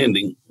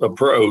outstanding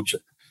approach.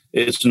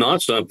 It's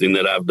not something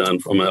that I've done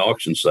from an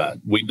auction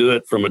side. We do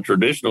it from a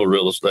traditional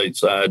real estate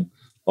side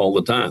all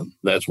the time.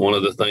 That's one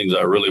of the things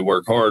I really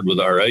work hard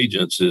with our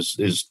agents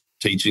is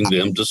teaching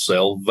them to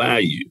sell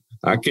value.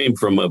 I came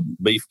from a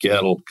beef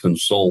cattle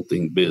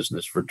consulting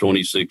business for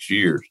 26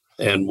 years.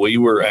 And we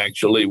were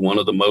actually one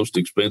of the most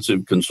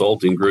expensive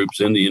consulting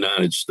groups in the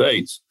United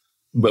States.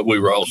 but we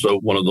were also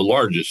one of the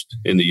largest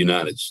in the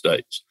United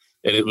States.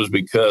 And it was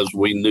because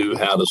we knew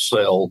how to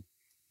sell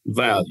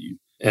value.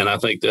 And I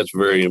think that's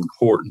very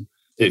important.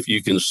 If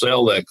you can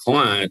sell that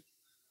client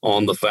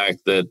on the fact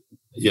that,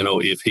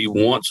 if he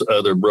wants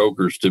other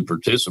brokers to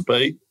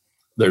participate,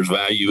 there's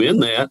value in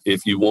that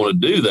if you want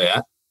to do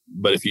that.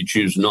 But if you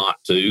choose not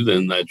to,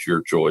 then that's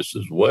your choice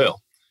as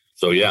well.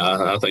 So, yeah,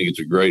 I think it's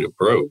a great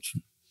approach.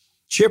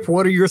 Chip,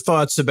 what are your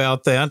thoughts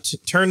about that?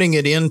 Turning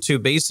it into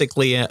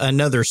basically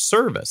another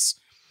service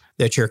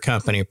that your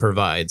company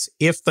provides.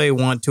 If they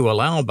want to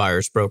allow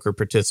buyer's broker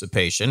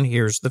participation,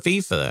 here's the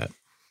fee for that.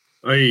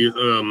 I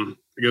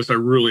guess I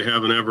really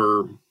haven't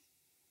ever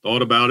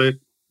thought about it,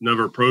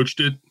 never approached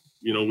it.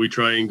 We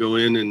try and go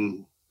in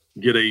and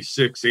get a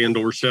 6 and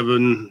or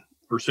 7%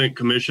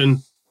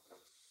 commission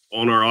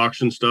on our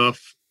auction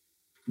stuff,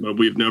 but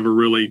we've never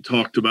really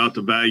talked about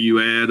the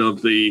value add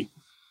of the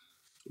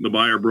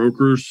buyer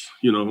brokers.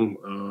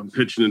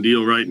 Pitching a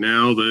deal right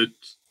now that,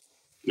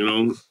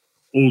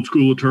 old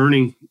school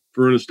attorney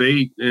for an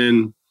estate,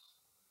 and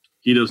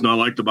he does not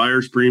like the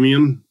buyer's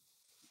premium.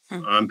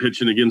 I'm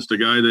pitching against a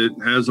guy that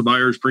has a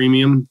buyer's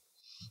premium.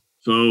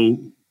 So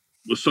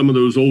with some of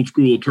those old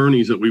school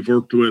attorneys that we've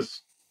worked with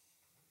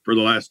for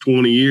the last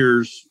 20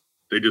 years,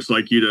 they just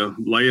like you to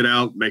lay it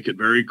out, make it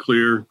very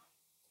clear.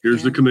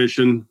 Here's the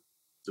commission.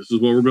 This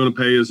is what we're going to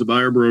pay as a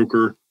buyer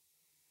broker,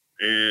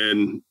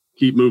 and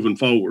keep moving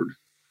forward.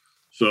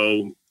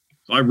 So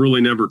I've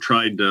really never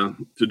tried to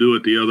do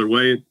it the other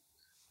way.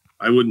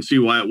 I wouldn't see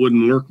why it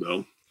wouldn't work,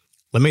 though.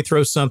 Let me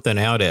throw something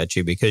out at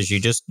you, because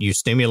you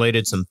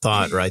stimulated some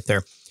thought right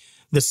there.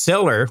 The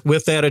seller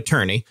with that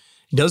attorney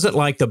doesn't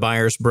like the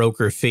buyer's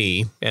broker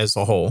fee as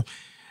a whole.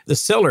 The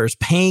seller's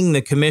paying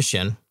the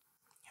commission.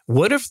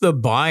 What if the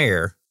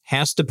buyer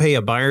has to pay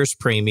a buyer's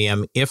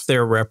premium if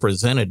they're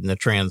represented in the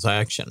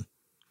transaction?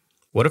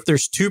 What if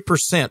there's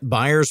 2%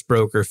 buyer's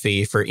broker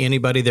fee for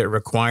anybody that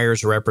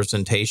requires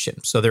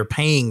representation? So they're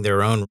paying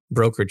their own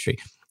brokerage fee.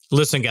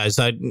 Listen, guys,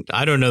 I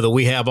don't know that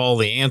we have all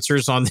the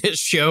answers on this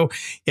show.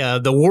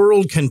 The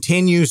world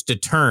continues to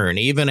turn.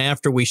 Even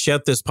after we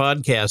shut this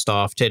podcast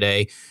off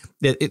today,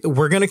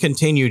 we're going to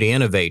continue to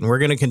innovate, and we're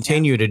going to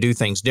continue to do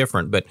things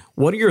different. But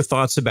what are your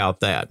thoughts about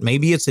that?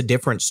 Maybe it's a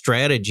different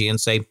strategy, and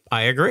say,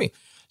 I agree.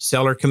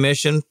 Seller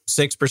commission,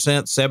 6%,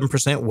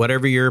 7%,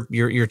 whatever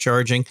you're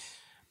charging.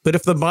 But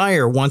if the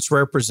buyer wants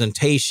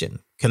representation,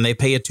 can they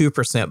pay a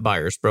 2%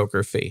 buyer's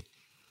broker fee?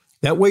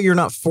 That way you're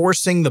not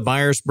forcing the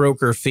buyer's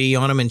broker fee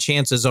on them, and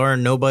chances are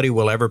nobody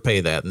will ever pay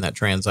that in that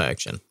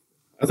transaction.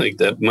 I think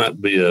that might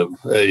be a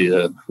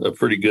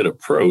pretty good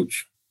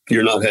approach.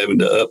 You're not having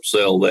to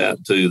upsell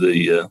that to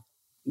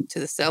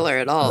the seller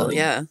at all,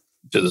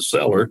 to the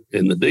seller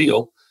in the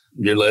deal.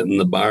 You're letting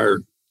the buyer,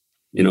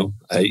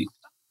 hey,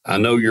 I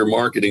know your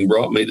marketing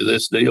brought me to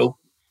this deal,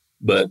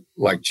 but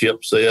like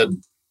Chip said,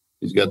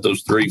 he's got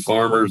those 3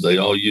 farmers. They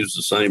all use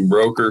the same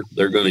broker.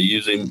 They're going to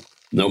use him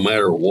no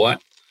matter what.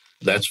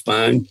 That's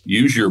fine.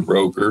 Use your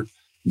broker,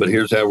 but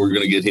here's how we're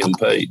going to get him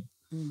paid.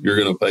 You're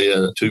going to pay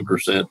a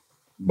 2%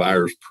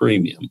 buyer's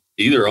premium,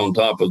 either on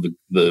top of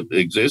the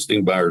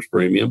existing buyer's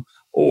premium,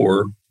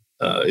 or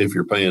if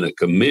you're paying a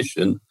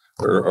commission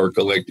or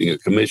collecting a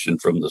commission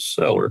from the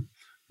seller,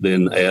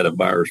 then add a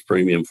buyer's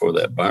premium for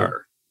that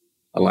buyer.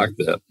 I like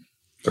that.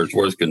 Or it's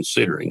worth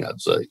considering,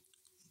 I'd say.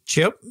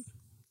 Chip,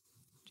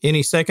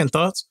 any second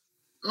thoughts?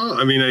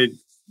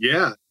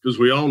 Yeah, because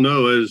we all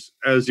know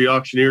as the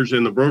auctioneers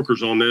and the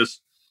brokers on this,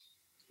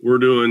 we're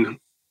doing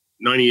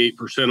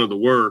 98% of the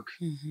work,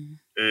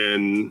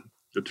 and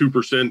the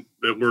 2%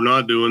 that we're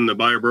not doing, the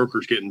buyer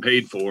broker's getting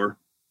paid for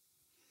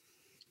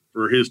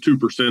his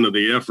 2% of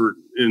the effort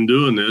in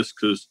doing this,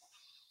 because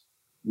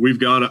we've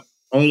got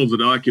all of the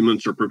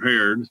documents are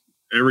prepared.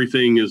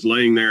 Everything is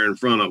laying there in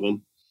front of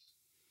them.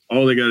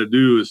 All they got to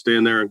do is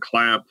stand there and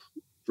clap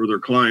for their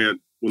client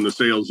when the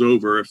sale's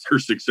over if they're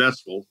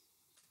successful.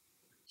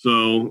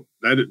 So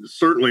that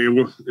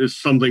certainly is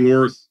something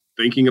worth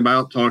thinking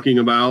about, talking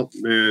about,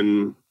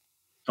 and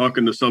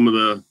talking to some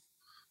of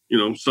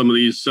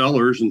these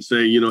sellers and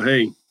say,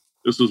 hey,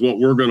 this is what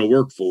we're going to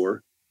work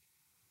for.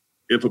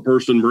 If a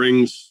person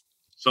brings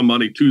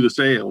somebody to the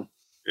sale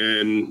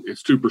and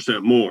it's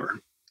 2% more,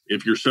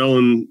 if you're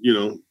selling,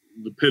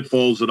 the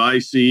pitfalls that I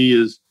see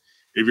is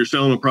if you're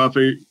selling a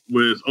property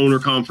with owner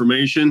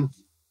confirmation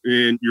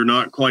and you're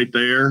not quite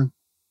there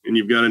and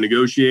you've got to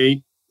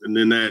negotiate, and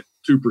then that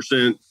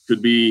 2%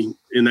 could be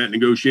in that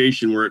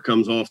negotiation where it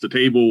comes off the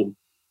table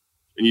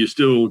and you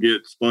still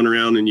get spun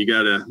around and you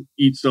got to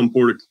eat some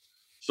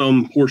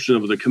portion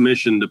of the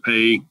commission to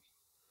pay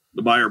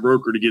the buyer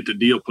broker to get the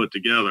deal put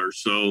together.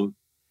 So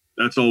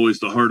that's always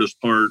the hardest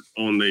part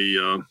on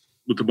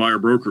with the buyer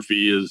broker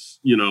fee is,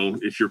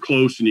 if you're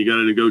close and you got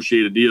to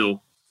negotiate a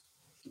deal,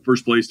 the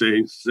first place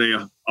they say,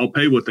 I'll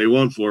pay what they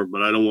want for it,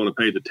 but I don't want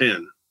to pay the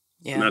 10.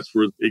 Yeah. And that's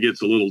where it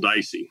gets a little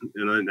dicey.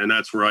 And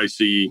that's where I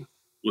see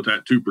with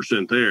that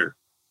 2% there.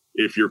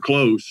 If you're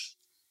close,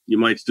 you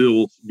might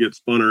still get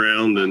spun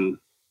around and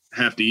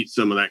have to eat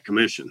some of that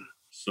commission.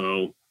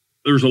 So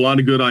there's a lot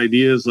of good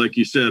ideas. Like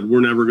you said,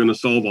 we're never going to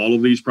solve all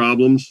of these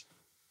problems,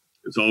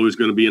 it's always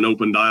going to be an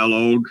open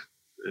dialogue,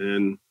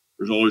 and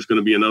there's always going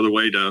to be another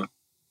way to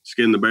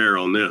skin the bear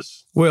on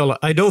this. Well,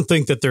 I don't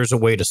think that there's a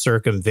way to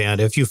circumvent.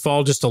 If you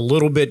fall just a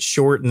little bit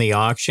short in the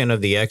auction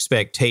of the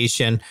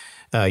expectation,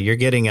 you're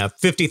getting a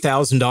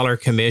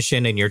 $50,000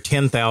 commission and you're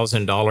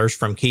 $10,000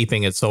 from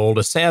keeping it sold.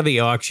 A savvy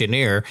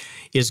auctioneer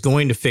is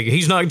going to figure,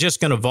 he's not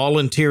just going to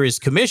volunteer his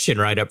commission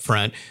right up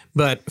front,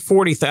 but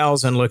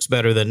 $40,000 looks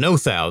better than no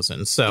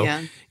thousand.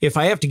 So if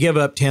I have to give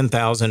up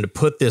 $10,000 to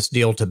put this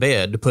deal to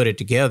bed, to put it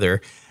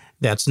together,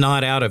 that's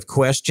not out of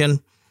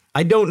question.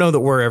 I don't know that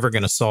we're ever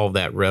going to solve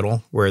that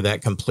riddle where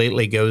that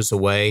completely goes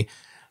away,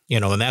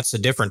 and that's a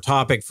different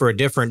topic for a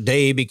different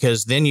day,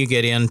 because then you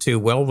get into,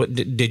 well,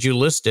 did you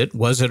list it?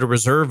 Was it a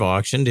reserve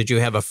auction? Did you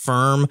have a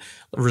firm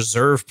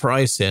reserve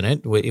price in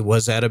it?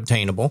 Was that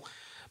obtainable?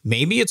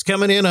 Maybe it's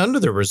coming in under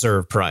the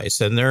reserve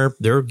price and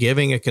they're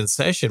giving a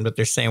concession, but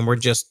they're saying we're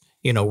just,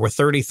 we're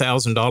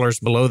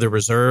 $30,000 below the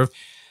reserve.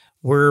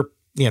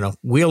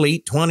 We'll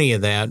eat 20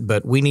 of that,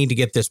 but we need to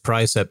get this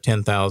price up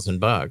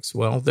 $10,000.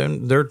 Well,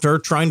 then they're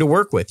trying to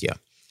work with you.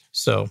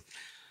 So,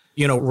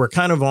 we're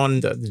kind of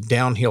on the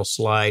downhill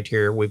slide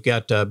here. We've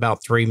got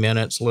about 3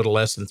 minutes, a little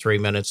less than 3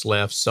 minutes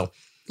left. So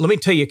let me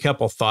tell you a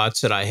couple of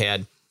thoughts that I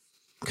had.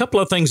 A couple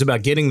of things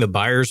about getting the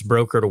buyer's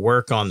broker to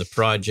work on the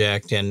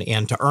project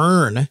and to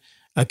earn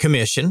a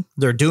commission.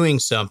 They're doing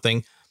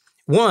something.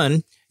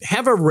 One,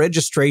 have a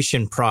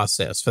registration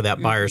process for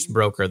that buyer's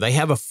broker. They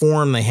have a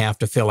form they have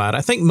to fill out.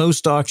 I think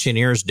most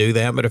auctioneers do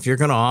that, but if you're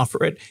going to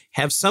offer it,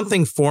 have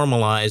something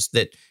formalized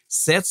that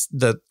sets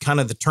the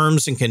kind of the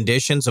terms and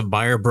conditions of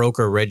buyer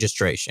broker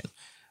registration,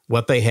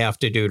 what they have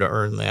to do to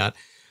earn that.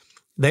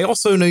 They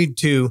also need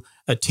to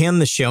attend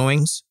the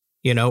showings,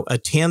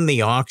 attend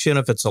the auction.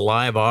 If it's a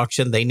live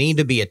auction, they need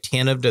to be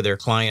attentive to their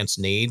clients'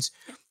 needs.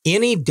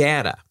 Any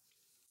data,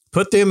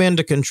 put them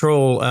into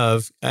control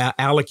of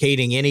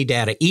allocating any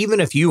data. Even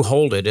if you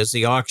hold it as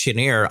the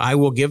auctioneer, I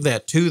will give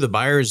that to the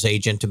buyer's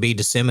agent to be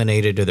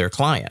disseminated to their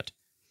client.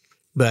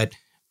 But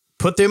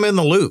put them in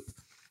the loop.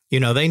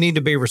 They need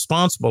to be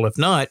responsible. If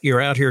not, you're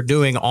out here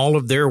doing all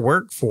of their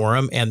work for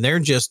them, and they're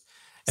just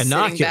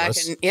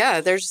innocuous.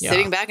 They're just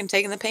sitting back and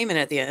taking the payment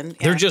at the end.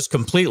 Yeah. They're just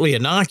completely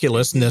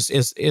innocuous in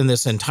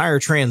this entire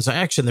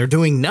transaction. They're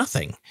doing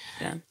nothing.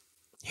 Yeah.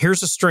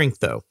 Here's a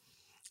strength, though.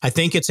 I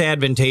think it's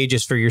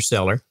advantageous for your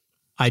seller.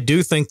 I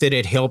do think that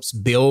it helps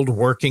build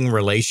working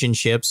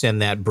relationships in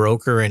that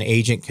broker and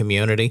agent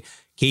community.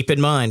 Keep in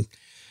mind,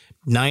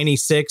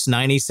 96,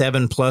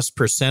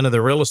 97+% of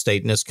the real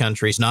estate in this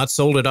country is not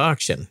sold at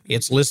auction.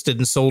 It's listed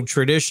and sold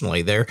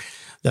traditionally.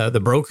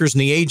 The brokers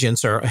and the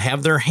agents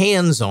have their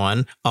hands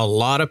on a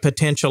lot of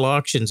potential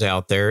auctions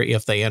out there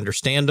if they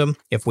understand them,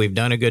 if we've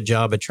done a good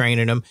job of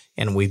training them,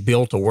 and we've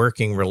built a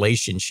working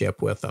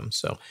relationship with them.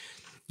 So,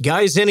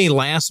 guys, any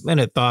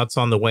last-minute thoughts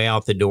on the way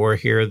out the door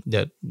here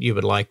that you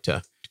would like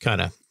to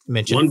kind of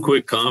mention? One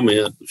quick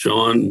comment,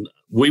 Sean.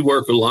 We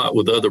work a lot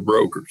with other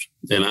brokers,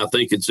 and I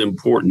think it's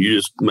important. You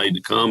just made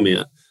the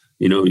comment,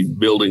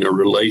 building a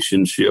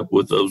relationship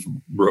with those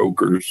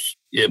brokers.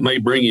 It may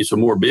bring you some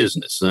more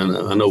business. And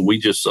I know we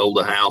just sold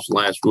a house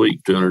last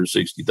week,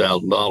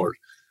 $260,000.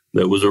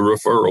 That was a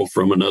referral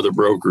from another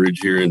brokerage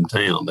here in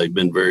town. They've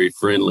been very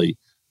friendly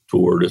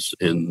toward us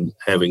and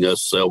having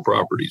us sell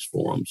properties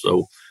for them.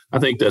 So I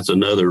think that's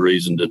another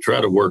reason to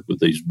try to work with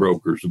these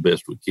brokers the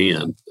best we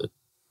can.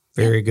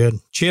 Very good.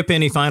 Chip,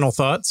 any final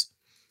thoughts?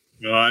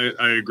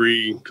 I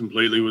agree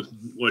completely with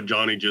what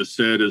Johnny just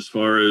said as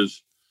far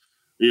as,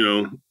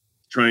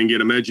 try and get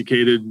them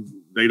educated.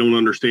 They don't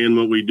understand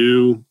what we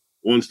do.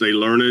 Once they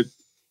learn it,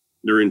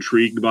 they're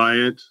intrigued by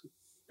it.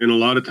 And a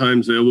lot of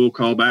times they will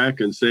call back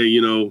and say,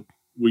 will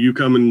you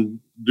come and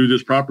do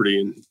this property,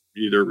 and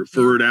either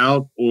refer it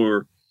out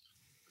or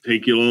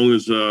take you along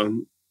as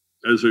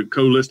a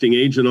co-listing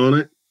agent on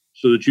it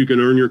so that you can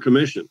earn your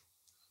commission.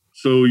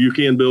 So you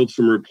can build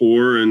some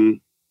rapport,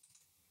 and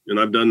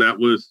I've done that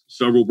with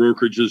several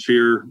brokerages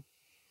here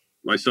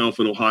myself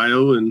in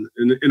Ohio, and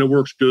it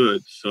works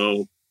good.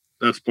 So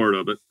that's part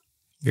of it.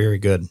 Very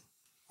good.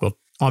 Well,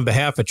 on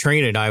behalf of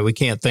Trina and I, we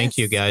can't thank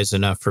you guys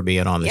enough for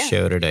being on the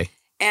show today.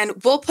 And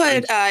we'll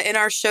put in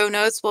our show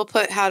notes, we'll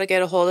put how to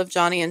get a hold of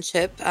Johnny and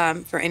Chip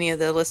for any of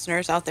the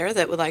listeners out there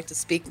that would like to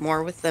speak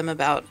more with them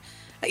about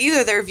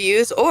either their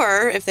views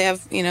or if they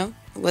have, a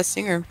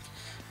listing or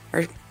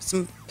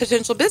some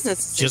potential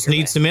business. Just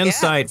need some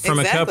insight from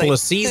a couple of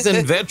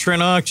seasoned veteran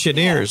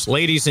auctioneers. Yeah.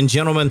 Ladies and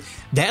gentlemen,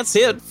 that's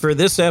it for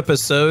this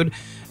episode.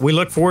 We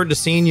look forward to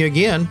seeing you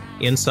again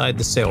inside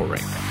the sale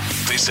ring.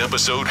 This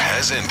episode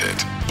has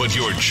ended, but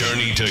your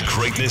journey to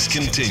greatness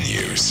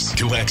continues.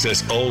 To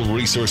access all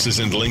resources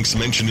and links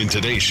mentioned in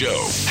today's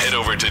show, head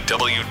over to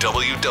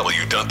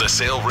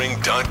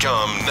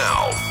www.thesalering.com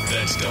now.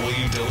 That's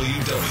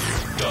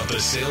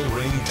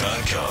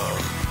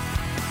www.thesalering.com.